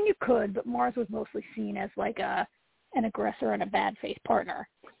 you could, but Mars was mostly seen as like an aggressor and a bad faith partner.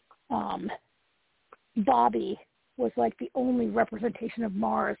 Bobby was like the only representation of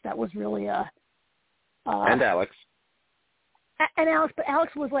Mars that was really and Alex. And Alex, but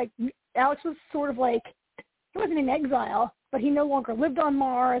Alex was sort of like, he wasn't in exile, but he no longer lived on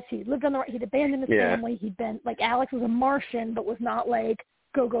Mars. He'd abandoned his family. He'd been, like, Alex was a Martian, but was not like,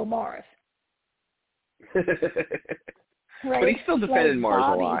 go Mars. Right? But he still defended Mars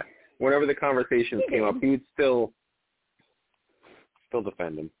Bobby, a lot. Whenever the conversations came up, he would still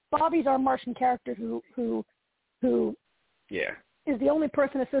defend him. Bobby's our Martian character who is the only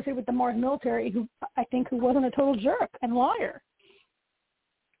person associated with the Mars military who wasn't a total jerk and liar.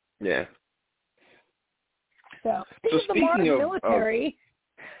 Yeah. So speaking of the Mars military,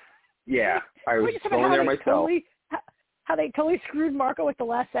 I was going there myself. How they totally screwed Marco at the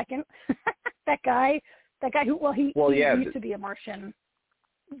last second. that guy who he used to be a Martian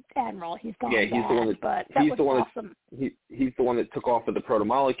admiral. He's gone bad, he's the one that, but that was awesome. He's the one that took off with the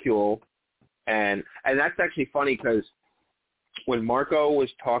protomolecule, and that's actually funny because when Marco was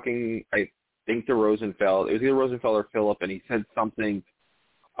talking, I think to Rosenfeld, it was either Rosenfeld or Philip, and he said something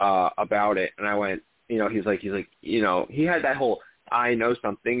about it, and I went, he's like, he had that whole, I know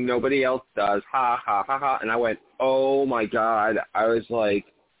something nobody else does, ha, ha, ha, ha, and I went, oh my God, I was like,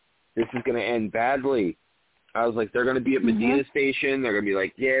 this is going to end badly. I was like, they're going to be at Medina Station, they're going to be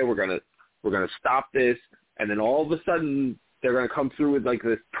like, yeah, we're going to stop this, and then all of a sudden, they're going to come through with like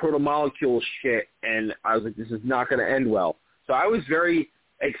this protomolecule shit, and I was like, this is not going to end well. So I was very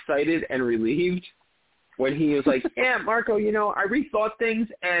excited and relieved when he was like, yeah, Marco, I rethought things,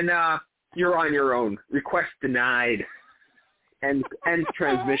 and you're on your own. Request denied. End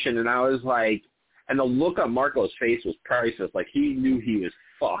transmission. And I was like, and the look on Marco's face was priceless. Like, he knew he was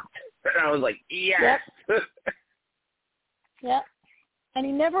fucked. And I was like, yes. Yep. And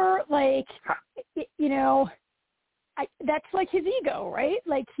he never, like, that's like his ego, right?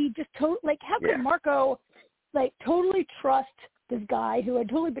 Like, he just how could Marco, like, totally trust this guy who had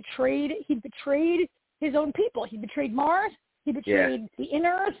totally betrayed his own people. He betrayed Mars. He betrayed the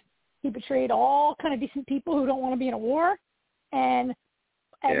Inners. He betrayed all kind of decent people who don't want to be in a war. And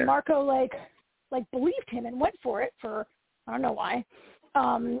Marco, like believed him and went for it for, I don't know why.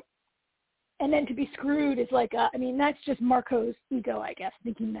 And then to be screwed is like, that's just Marco's ego, I guess,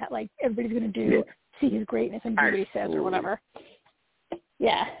 thinking that, like, everybody's going to see his greatness and do what he says or whatever.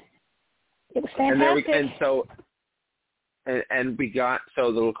 Yeah. It was fantastic. And we got,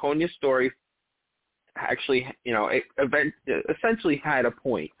 so the Laconia story actually, it essentially had a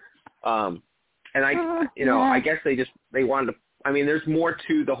point. And I guess they wanted to, there's more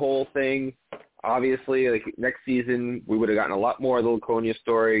to the whole thing. Obviously, like, next season, we would have gotten a lot more of the Laconia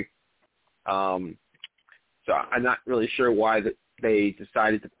story. So I'm not really sure why they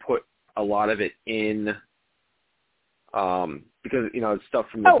decided to put a lot of it in, because, it's stuff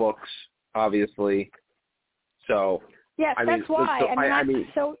from the books, obviously. So, yes, that's why. And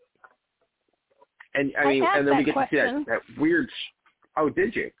then we get to see that weird. Oh,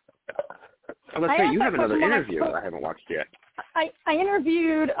 did you? Let's say you have another interview that I haven't watched yet. I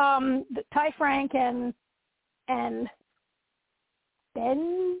interviewed Ty Frank and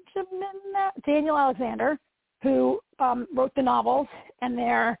Daniel Alexander, who wrote the novels, and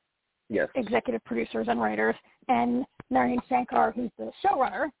they're executive producers and writers, and Narayan Shankar, who's the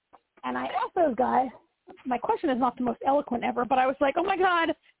showrunner. And I asked those guys, my question is not the most eloquent ever, but I was like, oh my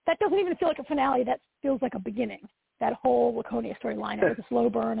God, that doesn't even feel like a finale. That feels like a beginning. That whole Laconia storyline, it was a slow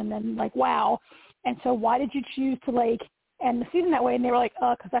burn, and then, like, wow. And so why did you choose to, like, end the season that way? And they were like,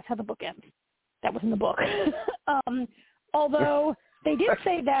 because that's how the book ends. That was in the book. Although they did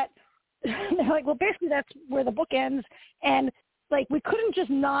say that, they're like, well, basically that's where the book ends. And, like, we couldn't just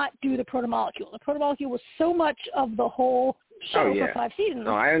not do the protomolecule. The protomolecule was so much of the whole show for 5 seasons.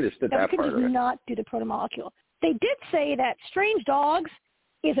 No, I understood that we part couldn't just not do the protomolecule. They did say that Strange Dogs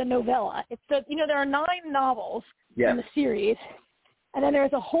is a novella. It's there are 9 novels in the series, and then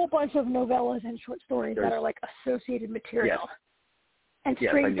there's a whole bunch of novellas and short stories that are, like, associated material. And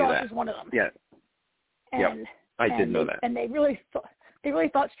Strange Dogs is one of them. Yeah. I did know that. And they really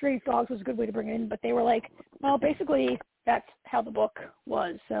thought Stray Dogs was a good way to bring it in, but they were like, well, basically that's how the book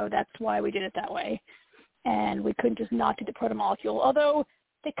was, so that's why we did it that way. And we couldn't just not do the proto-molecule, although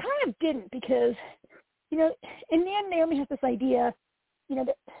they kind of didn't because, in the end, Naomi has this idea,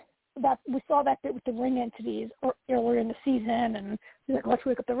 that we saw that bit with the ring entities earlier in the season, and like, let's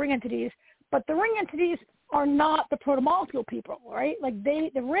wake up the ring entities. But the ring entities are not the proto-molecule people, right? Like the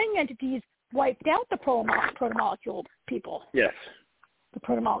ring entities wiped out the proto-molecule people. Yes. The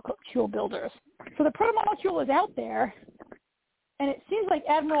proto-molecule builders. So the proto-molecule is out there, and it seems like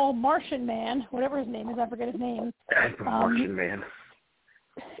Admiral Martian Man, whatever his name is, I forget his name. Admiral Martian Man.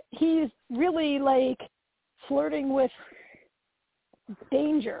 He's really like flirting with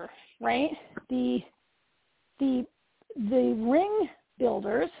danger, right? The ring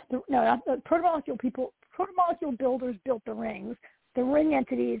builders, not the proto-molecule people. Proto-molecule builders built the rings. The ring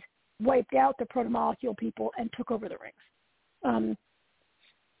entities wiped out the proto-molecule people and took over the rings.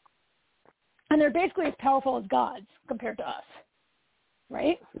 And they're basically as powerful as gods compared to us,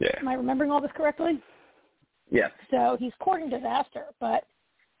 right? Yeah. Am I remembering all this correctly? Yeah. So he's courting disaster, but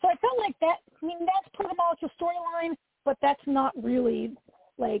so I felt like that. I mean, that's proto-molecule storyline, but that's not really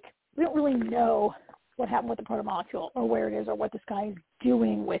like we don't really know what happened with the proto-molecule or where it is or what this guy is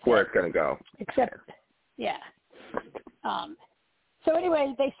doing with Where it. it's gonna go. Except, yeah. So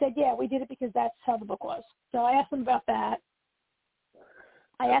anyway, they said, yeah, we did it because that's how the book was. So I asked them about that.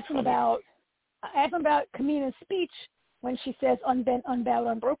 I asked them about Kamina's speech when she says unbent, unbowed,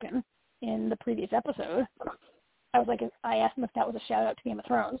 unbroken in the previous episode. I asked them if that was a shout out to Game of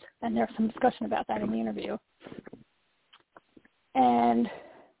Thrones, and there's some discussion about that in the interview. And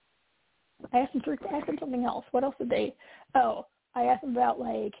I asked them something else. What else did they? Oh, I asked them about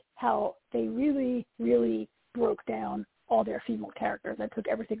like how they really, really broke down all their female characters and took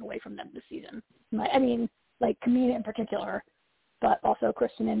everything away from them this season. I mean, like Kamina in particular, but also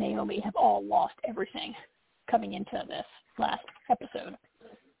Kristen and Naomi have all lost everything coming into this last episode.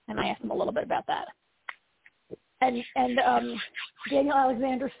 And I asked them a little bit about that. And Daniel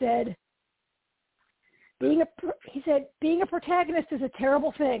Alexander said, being a protagonist is a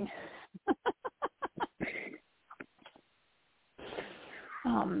terrible thing.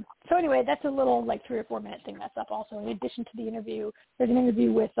 So anyway, that's a little like 3 or 4 minute thing that's up also. In addition to the interview, there's an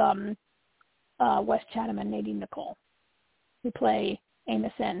interview with Wes Chatham and Nadine Nicole, who play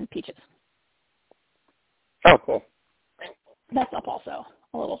Amos and Peaches. Oh, cool. That's up also.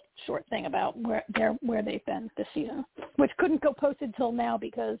 A little short thing about where they've been this season, which couldn't go posted till now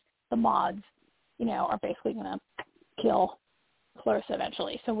because the mods, are basically going to kill Clarissa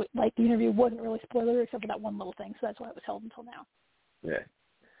eventually. So the interview wasn't really spoiler except for that one little thing, so that's why it was held until now. Yeah.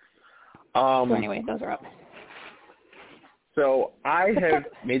 So anyway, those are up. So I have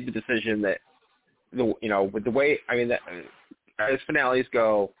made the decision that with the way as finales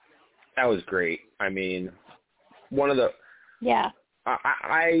go, that was great. I mean, one of the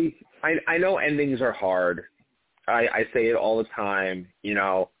I know endings are hard. I say it all the time.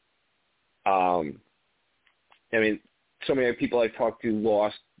 I mean, so many people I've talked to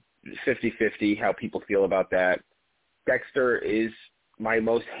lost 50-50 how people feel about that. Dexter is my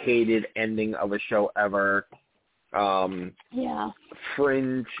most hated ending of a show ever.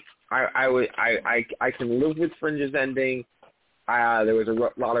 Fringe, I can live with Fringe's ending. There was a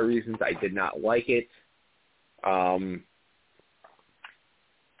lot of reasons I did not like it.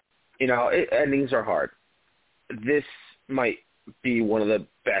 Endings are hard. This might be one of the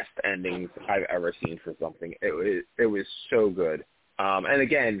best endings I've ever seen for something. It was so good. And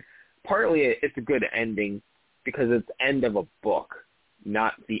again, partly it's a good ending because it's the end of a book,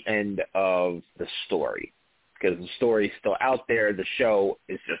 not the end of the story. Because the story's still out there, the show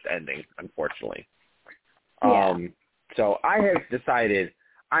is just ending, unfortunately. Yeah. So I have decided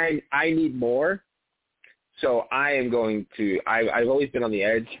I need more. So I am going to. I've always been on the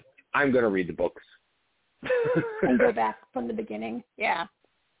edge. I'm going to read the books. And go back from the beginning. Yeah.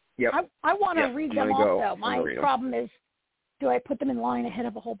 Yep. I want to read them also. My problem is, do I put them in line ahead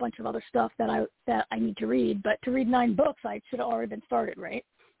of a whole bunch of other stuff that I need to read? But to read 9 books, I should have already been started, right?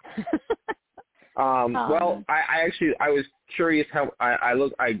 Well, I was curious how I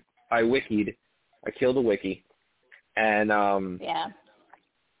wikied. I killed a wiki, and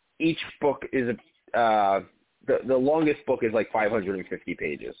each book is the longest book is like 550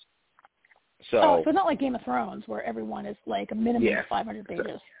 pages. So it's not like Game of Thrones where everyone is like a minimum of 500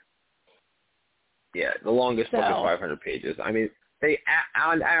 pages. Yeah, the longest book is 500 pages. I mean, they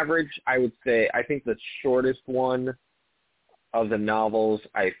on average, I would say, I think the shortest one of the novels,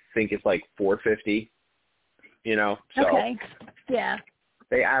 I think it's like 450. So okay, yeah.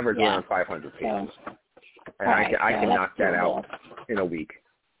 They average around 500 pages. and I can knock that out in a week.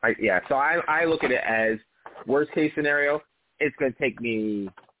 So I look at it as worst case scenario. It's going to take me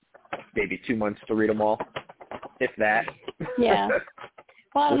maybe 2 months to read them all, if that. Yeah.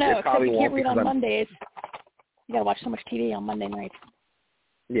 Well, I don't know. Except you can't read on Mondays. You got to watch so much TV on Monday nights.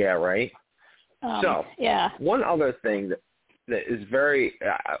 Yeah, right. One other thing that is very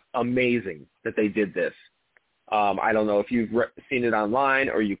amazing that they did this. I don't know if you've seen it online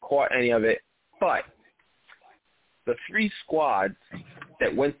or you caught any of it, but the 3 squads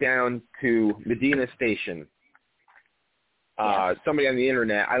that went down to Medina Station. Somebody on the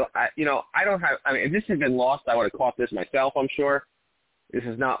internet. If this had been lost, I would have caught this myself. I'm sure. This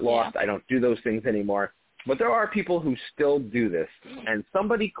is not lost. I don't do those things anymore. But there are people who still do this, and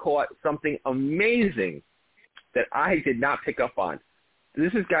somebody caught something amazing that I did not pick up on.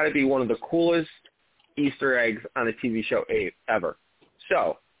 This has got to be one of the coolest Easter eggs on a TV show ever.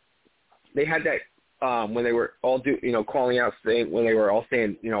 So they had that when they were all calling out, when they were all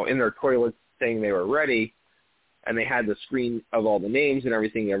saying, in their toilets saying they were ready, and they had the screen of all the names and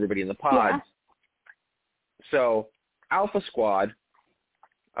everything, everybody in the pods. Yeah. So Alpha Squad,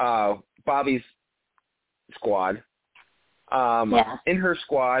 Bobby's squad, in her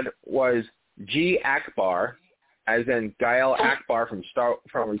squad was G. Akbar, as in Gael Akbar from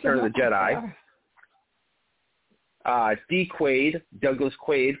Return of the Jedi. D. Quaid, Douglas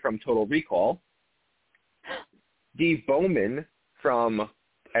Quaid from Total Recall. D. Bowman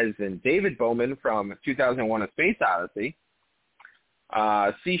as in David Bowman from 2001: A Space Odyssey.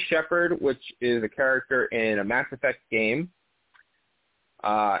 C. Shepard, which is a character in a Mass Effect game.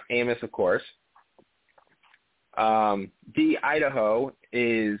 Amos, of course. D. Idaho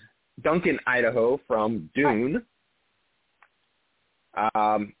is Duncan Idaho from Dune.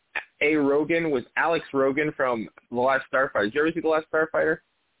 A. Rogan was Alex Rogan from The Last Starfighter. Did you ever see The Last Starfighter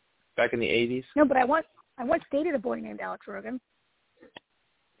back in the 80s? No, but I once dated a boy named Alex Rogan.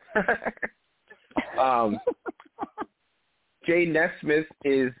 Jay Nesmith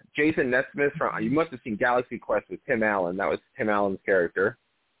is Jason Nesmith from, you must have seen Galaxy Quest with Tim Allen. That was Tim Allen's character.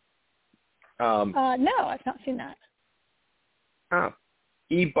 No, I've not seen that. Oh.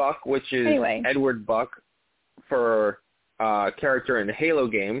 E. Buck, which is Edward Buck for character in the Halo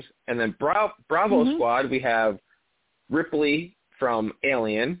games. And then Bravo Squad, we have Ripley from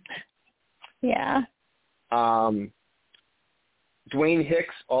Alien. Yeah. Dwayne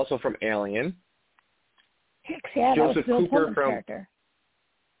Hicks, also from Alien. Hicks, yeah, Joseph that was Bill Cooper from character.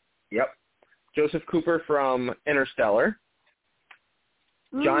 Yep. Joseph Cooper from Interstellar.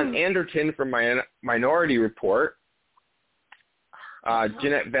 John Anderton from Minority Report.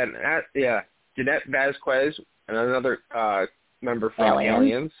 Jeanette Vasquez, and another member from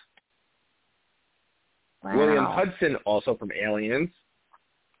Aliens. Wow. William Hudson, also from Aliens.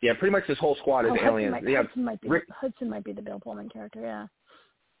 Yeah, pretty much this whole squad is Aliens. Hudson might be the Bill Pullman character, yeah.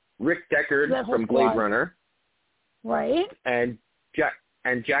 Rick Deckard from Blade Runner. Right. And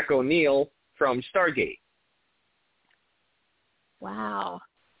Jack O'Neill from Stargate. Wow.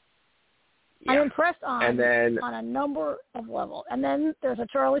 Yeah. I'm impressed on a number of levels. And then there's a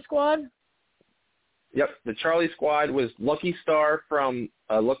Charlie Squad. Yep, the Charlie Squad was Lucky Star from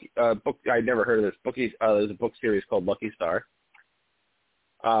a book. I'd never heard of this. There's a book series called Lucky Star.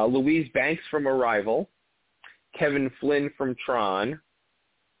 Louise Banks from Arrival. Kevin Flynn from Tron.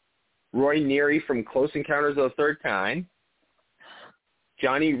 Roy Neary from Close Encounters of the Third Kind.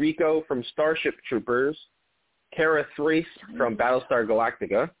 Johnny Rico from Starship Troopers. Kara Thrace from Battlestar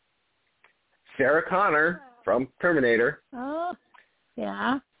Galactica. Sarah Connor from Terminator. Oh,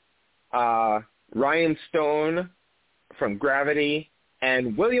 yeah. Ryan Stone from Gravity.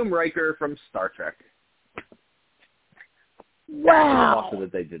 And William Riker from Star Trek. Wow. That's awesome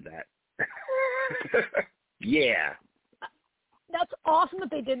that they did that. Yeah. That's awesome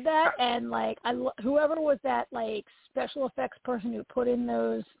that they did that, and whoever was that special effects person who put in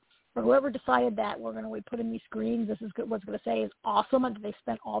those, or whoever decided that we put in these screens, this is what's going to say is awesome, and they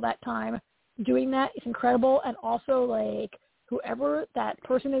spent all that time doing that. It's incredible, and also whoever that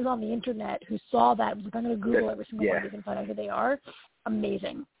person is on the internet who saw that was going to Google every single one of these and find out who they are.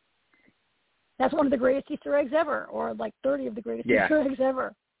 Amazing. That's one of the greatest Easter eggs ever, or 30 of the greatest Easter eggs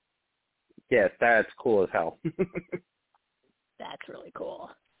ever. Yes, that's cool as hell. That's really cool.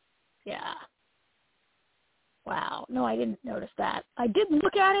 Yeah. Wow. No, I didn't notice that. I did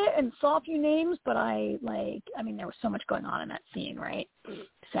look at it and saw a few names, but there was so much going on in that scene, right?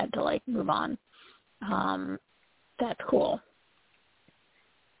 Sad to move on. That's cool.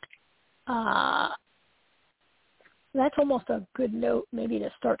 That's almost a good note, maybe to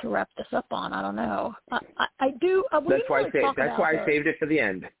start to wrap this up on. I don't know. I do. That's why I saved it for the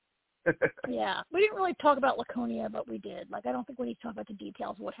end. Yeah, we didn't really talk about Laconia, but we did. Like, I don't think we need to talk about the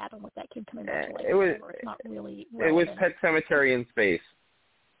details of what happened with that kid coming back to life. It's not really relevant. It was Pet Cemetery in space.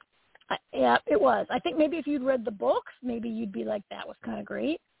 Yeah, it was. I think maybe if you'd read the books, maybe you'd be like, that was kind of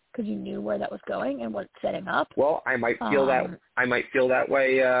great because you knew where that was going and what it's setting up. Well, I might feel that. I might feel that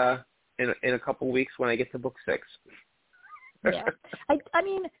way in a couple of weeks when I get to book 6. Yeah, I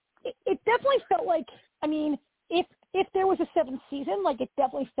mean, it definitely felt like. I mean, if there was a 7th season, like, it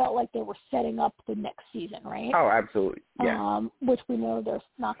definitely felt like they were setting up the next season, right? Oh, absolutely. Yeah. Which we know there's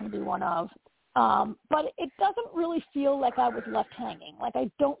not going to be one of. But it doesn't really feel like I was left hanging. Like, I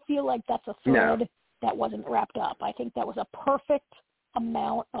don't feel like that's a thread that wasn't wrapped up. I think that was a perfect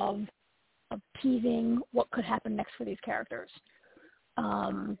amount of teasing what could happen next for these characters.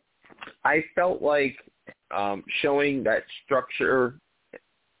 I felt like showing that structure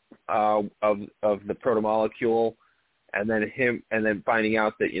of the proto-molecule, and then finding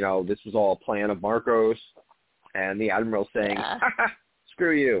out that, you know, this was all a plan of Marcos, and the Admiral saying,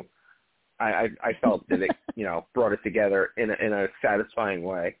 "Screw you." I felt that it, you know, brought it together in a satisfying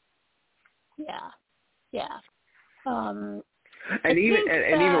way. Yeah. And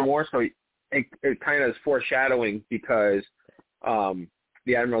even more so, it kind of is foreshadowing because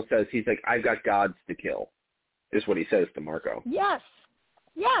the Admiral says, he's like, "I've got gods to kill," is what he says to Marco. Yes.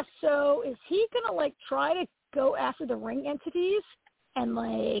 So is he gonna like try to go after the ring entities and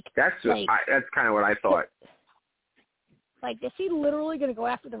like? That's kind of what I thought. Like, is he literally going to go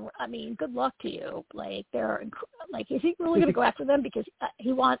after them? I mean, good luck to you. Like, is he really going to go after them? Because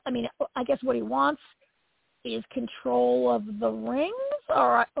he wants, I mean, I guess what he wants is control of the rings,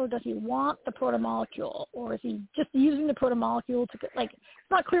 or does he want the proto-molecule? Or is he just using the proto-molecule to, like,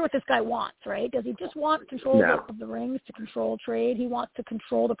 it's not clear what this guy wants, right? Does he just want control of the rings to control trade? He wants to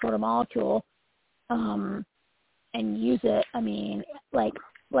control the proto-molecule and use it. I mean,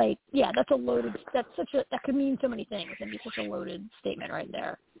 yeah, that could mean so many things and be such a loaded statement right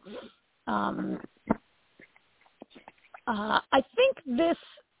there. I think this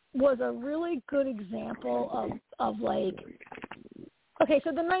was a really good example of like, okay,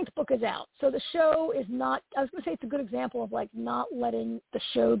 so the 9th book is out. So the show is not, I was going to say it's a good example of like not letting the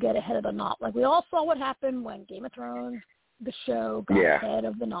show get ahead of the novel. Like, we all saw what happened when Game of Thrones, the show got ahead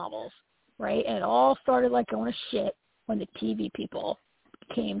of the novels, right? And it all started like going to shit when the TV people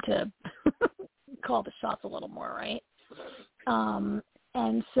came to call the shots a little more, right?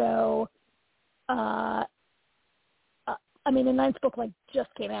 And so, I mean, the 9th book like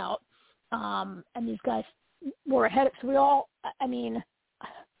just came out, and these guys were ahead. So we all, I mean,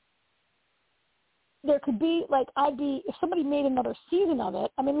 there could be like, if somebody made another season of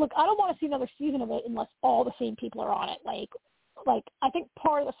it. I mean, look, I don't want to see another season of it unless all the same people are on it. Like I think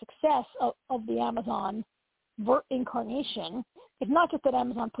part of the success of the Amazon incarnation, it's not just that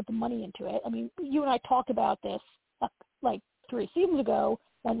Amazon put the money into it. I mean, you and I talked about this like 3 seasons ago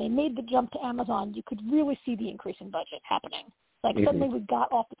when they made the jump to Amazon. You could really see the increase in budget happening. Like suddenly we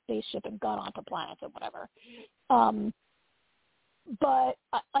got off the spaceship and got onto planets and whatever. But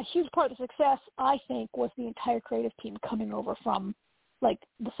a huge part of the success, I think, was the entire creative team coming over from like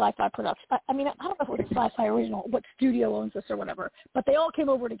the sci-fi production. I mean, I don't know if it was a sci-fi original, what studio owns this or whatever, but they all came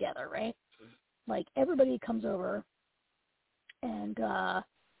over together, right? Like, everybody comes over, and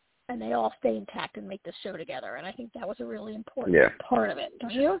they all stay intact and make this show together. And I think that was a really important part of it,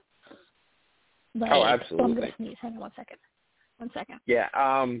 don't you? Like, absolutely. I'm going to sneeze. Hang on 1 second. 1 second. Yeah.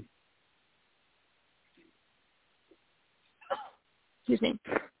 Excuse me.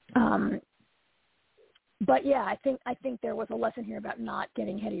 But yeah, I think there was a lesson here about not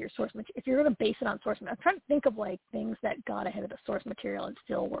getting ahead of your source material. If you're going to base it on source material, I'm trying to think of like things that got ahead of the source material and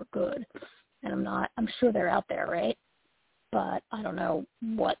still were good. And I'm sure they're out there, right? But I don't know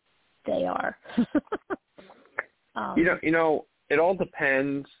what they are. You know, it all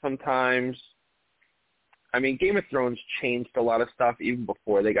depends sometimes. I mean, Game of Thrones changed a lot of stuff even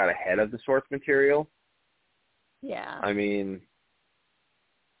before they got ahead of the source material. Yeah. I mean,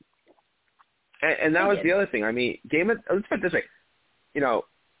 and that was the other thing. I mean, let's put it this way. You know,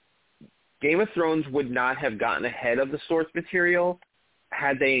 Game of Thrones would not have gotten ahead of the source material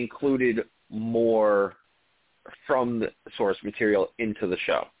had they included more from the source material into the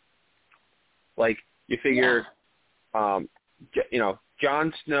show. Like, you figure, you know,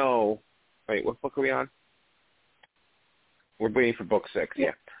 Jon Snow. Wait, what book are we on? We're waiting for book 6.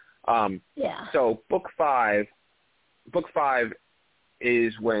 Yeah. So book 5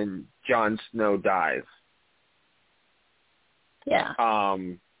 is when Jon Snow dies. Yeah.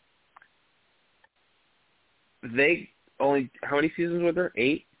 They only, how many seasons were there?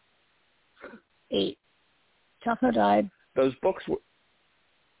 8? 8. Jon Snow died. Those books were,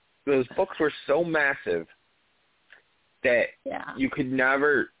 those books were so massive that you couldn't.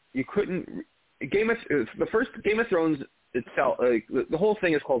 The first Game of Thrones itself, the whole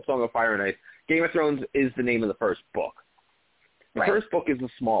thing is called Song of Fire and Ice. Game of Thrones is the name of the first book. The first book is the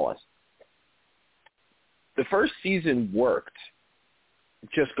smallest. The first season worked,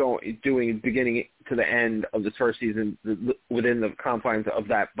 just doing beginning to the end of the first season within the confines of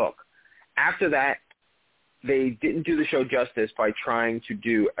that book. After that, they didn't do the show justice by trying to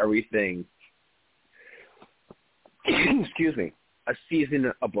do everything. Excuse me, a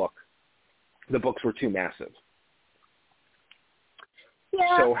season a book. The books were too massive.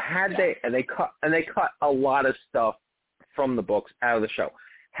 Yeah. So they cut a lot of stuff from the books out of the show.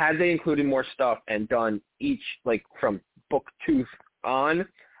 Had they included more stuff and done each, like, from book 2 on,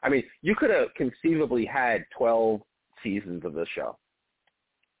 I mean, you could have conceivably had 12 seasons of this show.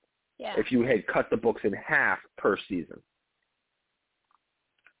 Yeah. If you had cut the books in half per season.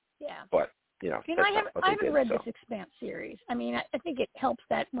 Yeah. But, I haven't read this Expanse series. I mean, I think it helps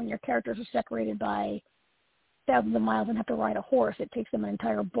that when your characters are separated by thousands of miles and have to ride a horse, it takes them an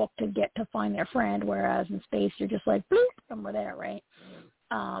entire book to get to find their friend, whereas in space you're just like, bloop, and we're there, right?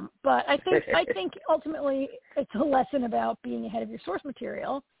 But I think ultimately it's a lesson about being ahead of your source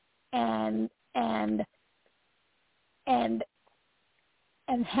material and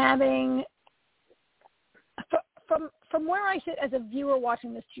having from where I sit as a viewer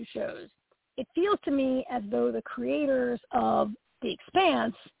watching these two shows, it feels to me as though the creators of The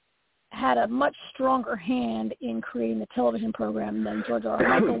Expanse had a much stronger hand in creating the television program than George R. R.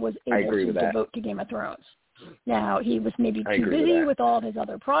 Martin was able to devote to Game of Thrones. Now, he was maybe too busy with all of his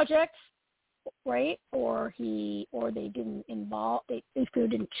other projects, right? Or they didn't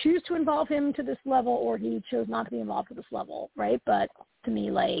didn't choose to involve him to this level, or he chose not to be involved to this level, right? But to me,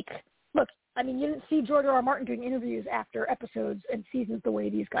 like, look, I mean, you didn't see George R. R. Martin doing interviews after episodes and seasons the way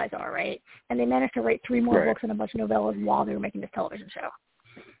these guys are, right? And they managed to write 3 more books and a bunch of novellas while they were making this television show.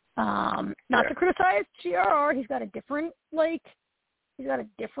 Not to criticize GRR, he's got a different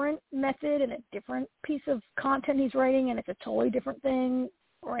method and a different piece of content he's writing, and it's a totally different thing,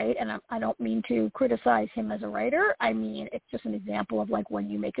 right? And I don't mean to criticize him as a writer. I mean, it's just an example of, like, when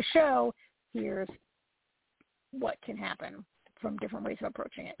you make a show, here's what can happen from different ways of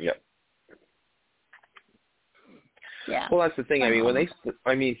approaching it. Yep. Yeah. Well, that's the thing. I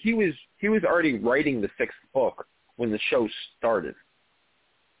mean, he was already writing the 6th book when the show started.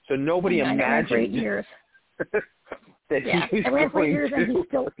 So nobody imagined for 8 years. that he was I ran for 8 years, and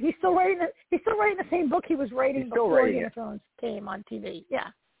he's still writing the same book he was writing before Game of Thrones came on TV. Yeah.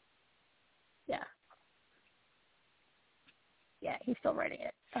 Yeah, he's still writing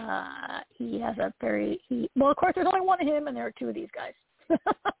it. He has of course, there's only one of him, and there are 2 of these guys.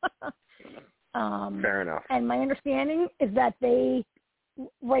 Fair enough. And my understanding is that they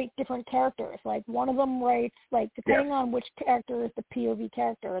write different characters. Like, one of them writes, like, depending on which character is the POV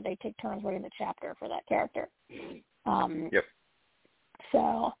character, they take turns writing the chapter for that character.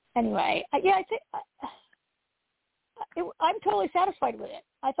 So anyway, I think I'm totally satisfied with it.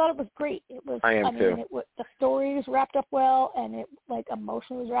 I thought it was great. It was. I am too. The story was wrapped up well, and it, like,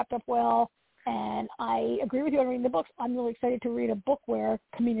 emotionally was wrapped up well. And I agree with you on reading the books. I'm really excited to read a book where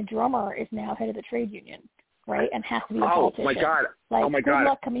Kamina Drummer is now head of the trade union, right, and has to be a politician. My God! Like, oh my good God!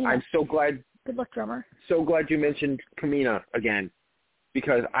 luck, Kamina. I'm so glad. Good luck, Drummer. So glad you mentioned Kamina again,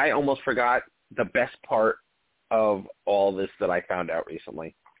 because I almost forgot the best part of all this that I found out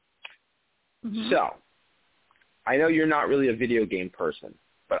recently. Mm-hmm. So, I know you're not really a video game person,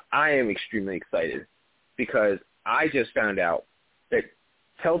 but I am extremely excited because I just found out that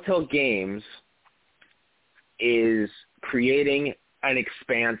Telltale Games is creating an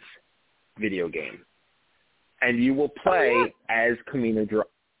Expanse video game, and you will play as Kamina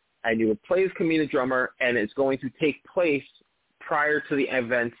Drummer, and it's going to take place prior to the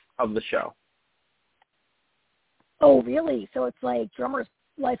events of the show. Oh, really? So it's like Drummer's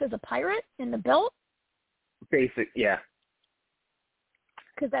life as a pirate in the belt? Yeah.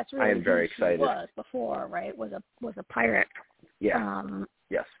 Because that's really I am very excited. He was before, right? Was a pirate. Yeah.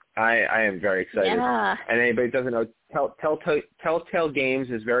 Yes. I am very excited. Yeah. And anybody who doesn't know, Telltale Games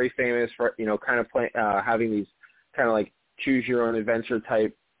is very famous for, kind of having these kind of like choose your own adventure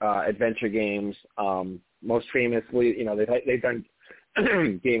type adventure games. Most famously, they've done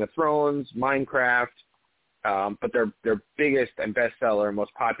Game of Thrones, Minecraft, but their biggest and bestseller,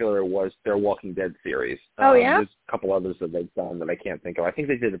 most popular, was their Walking Dead series. There's a couple others that they've done that I can't think of. I think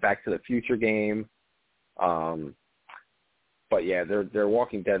they did a Back to the Future game. But yeah, their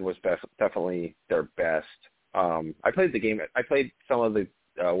Walking Dead was definitely their best. I played the game. I played some of the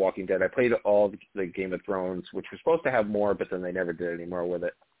Walking Dead. I played all the Game of Thrones, which was supposed to have more, but then they never did any more with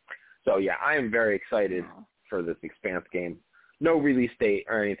it. So, yeah, I am very excited for this Expanse game. No release date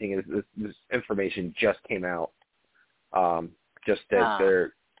or anything. This information just came out. Just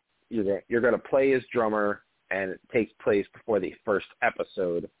that you're going to play as drummer, and it takes place before the first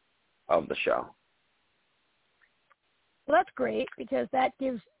episode of the show. Well, that's great because that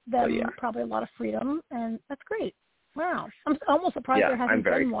gives them probably a lot of freedom, and that's great. Wow. I'm almost surprised there hasn't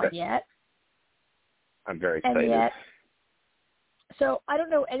been one yet. I'm very excited. And yet, so I don't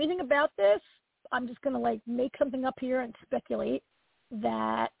know anything about this. I'm just going to, make something up here and speculate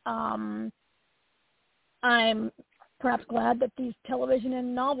that I'm perhaps glad that these television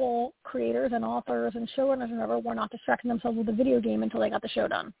and novel creators and authors and showrunners and whatever were not distracting themselves with the video game until they got the show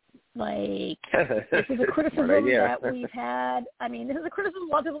done. This is a criticism that we've had. I mean, this is a criticism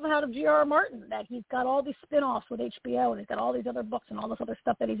a lot of people have had of G.R.R. Martin, that he's got all these spin-offs with HBO and he's got all these other books and all this other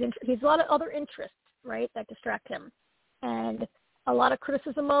stuff that he's a lot of other interests, right, that distract him. And a lot of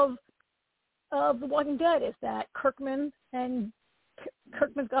criticism of The Walking Dead is that Kirkman's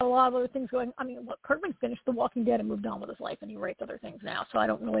got a lot of other things going. I mean, Kirkman finished The Walking Dead and moved on with his life, and he writes other things now. So I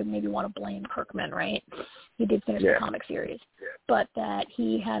don't really maybe want to blame Kirkman, right? He did finish the comic series, but that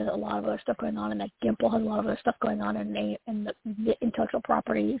he had a lot of other stuff going on, and that Gimple has a lot of other stuff going on, and the intellectual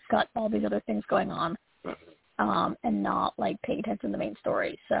property's got all these other things going on, and not paying attention to the main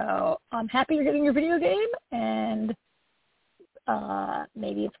story. So I'm happy you're getting your video game, and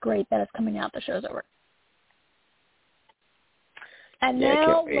maybe it's great that it's coming out. The show's over. And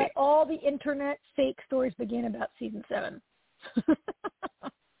now let all the internet fake stories begin about season 7.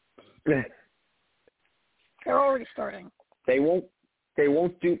 They're already starting. They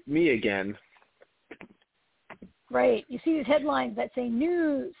won't dupe me again. Right. You see these headlines that say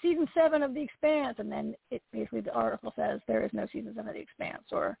new season 7 of The Expanse, and then basically the article says there is no season 7 of The Expanse,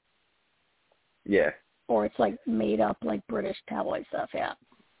 or it's made up British tabloid stuff. Yeah.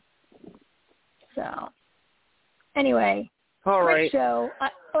 So anyway. All right. Great show.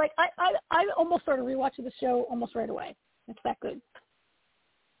 I almost started rewatching the show almost right away. It's that good.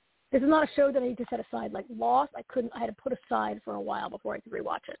 This is not a show that I need to set aside. Like Lost, I had to put aside for a while before I could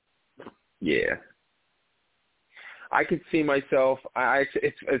rewatch it. Yeah. I could see myself. I've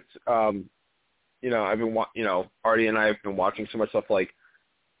been Artie and I have been watching so much stuff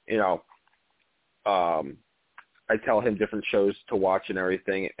I tell him different shows to watch and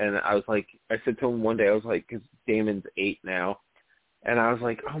everything, and I said to him one day, because Damon's 8 now, and I was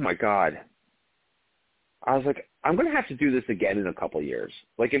like, oh my God. I was like, I'm going to have to do this again in a couple of years.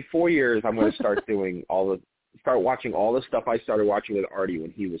 In 4 years, I'm going to start start watching all the stuff I started watching with Artie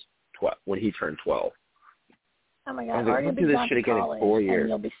when he was 12, when he turned 12. Oh my God, Artie will be gone to college, in 4 years. And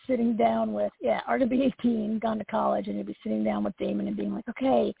you'll be sitting down with, Artie will be 18, gone to college, and you'll be sitting down with Damon and being like,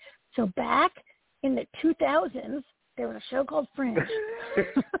 okay, so back in the 2000s, there was a show called Fringe.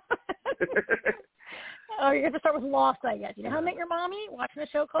 Oh, you have to start with Lost, I guess. You know how to make your mommy? Watching a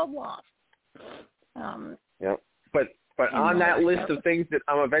show called Lost. But on that list of things that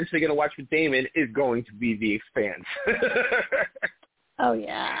I'm eventually going to watch with Damon is going to be The Expanse. Oh,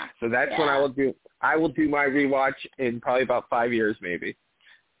 yeah. So that's when I will do. I will do my rewatch in probably about 5 years, maybe.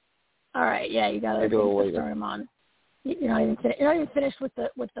 All right. Yeah, you got to start him on. You're not even finished with the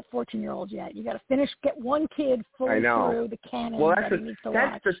 14-year-olds yet. You got to get one kid fully through the canon that he needs to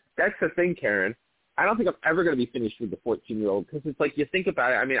watch. That's the thing, Karen. I don't think I'm ever going to be finished with the 14-year-old because it's you think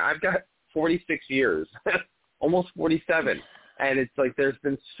about it. I mean, I've got 46 years, almost 47, and it's there's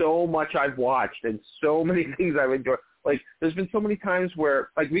been so much I've watched and so many things I've enjoyed. There's been so many times where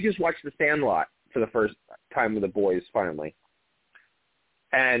we just watched The Sandlot for the first time with the boys finally,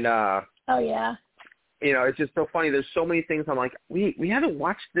 and oh yeah. It's just so funny. There's so many things I'm like, we haven't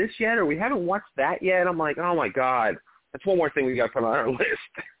watched this yet, or we haven't watched that yet. I'm like, oh my God, that's one more thing we got to put on our list.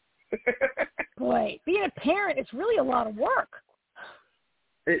 Boy, being a parent, it's really a lot of work.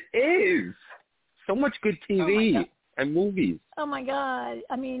 It is. So much good TV and movies. Oh my God.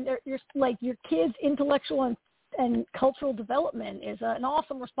 I mean, your kids' intellectual and cultural development is an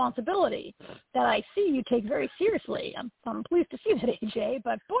awesome responsibility that I see you take very seriously. I'm pleased to see that, AJ,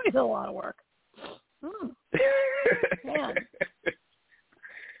 but boy, it's a lot of work. Man.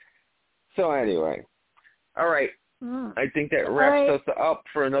 So anyway, all right. I think that wraps us up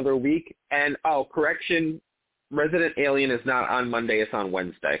for another week. And correction, Resident Alien is not on Monday; it's on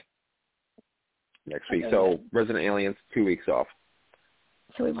Wednesday next week. So Resident Alien's 2 weeks off.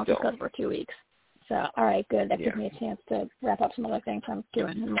 So we won't discuss for 2 weeks. So all right, good. That gives me a chance to wrap up some other things I'm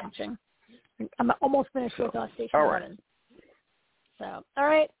doing and watching. I'm almost finished with Station 11. So all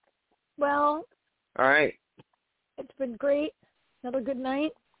right. Well. All right. It's been great. Another good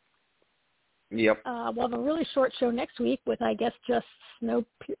night. Yep. We'll have a really short show next week with, I guess, just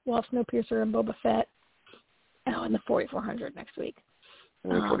Snowpiercer and Boba Fett. Oh, and the 4400 next week.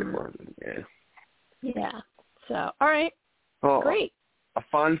 4400, yeah. Yeah. So, all right. Well, great. A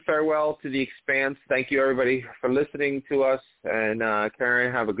fond farewell to The Expanse. Thank you, everybody, for listening to us. And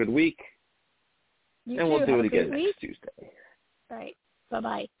Karen, have a good week. You and too. we'll do Have it a again great week. next Tuesday. All right.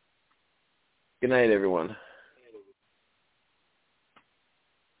 Bye-bye. Good night, everyone.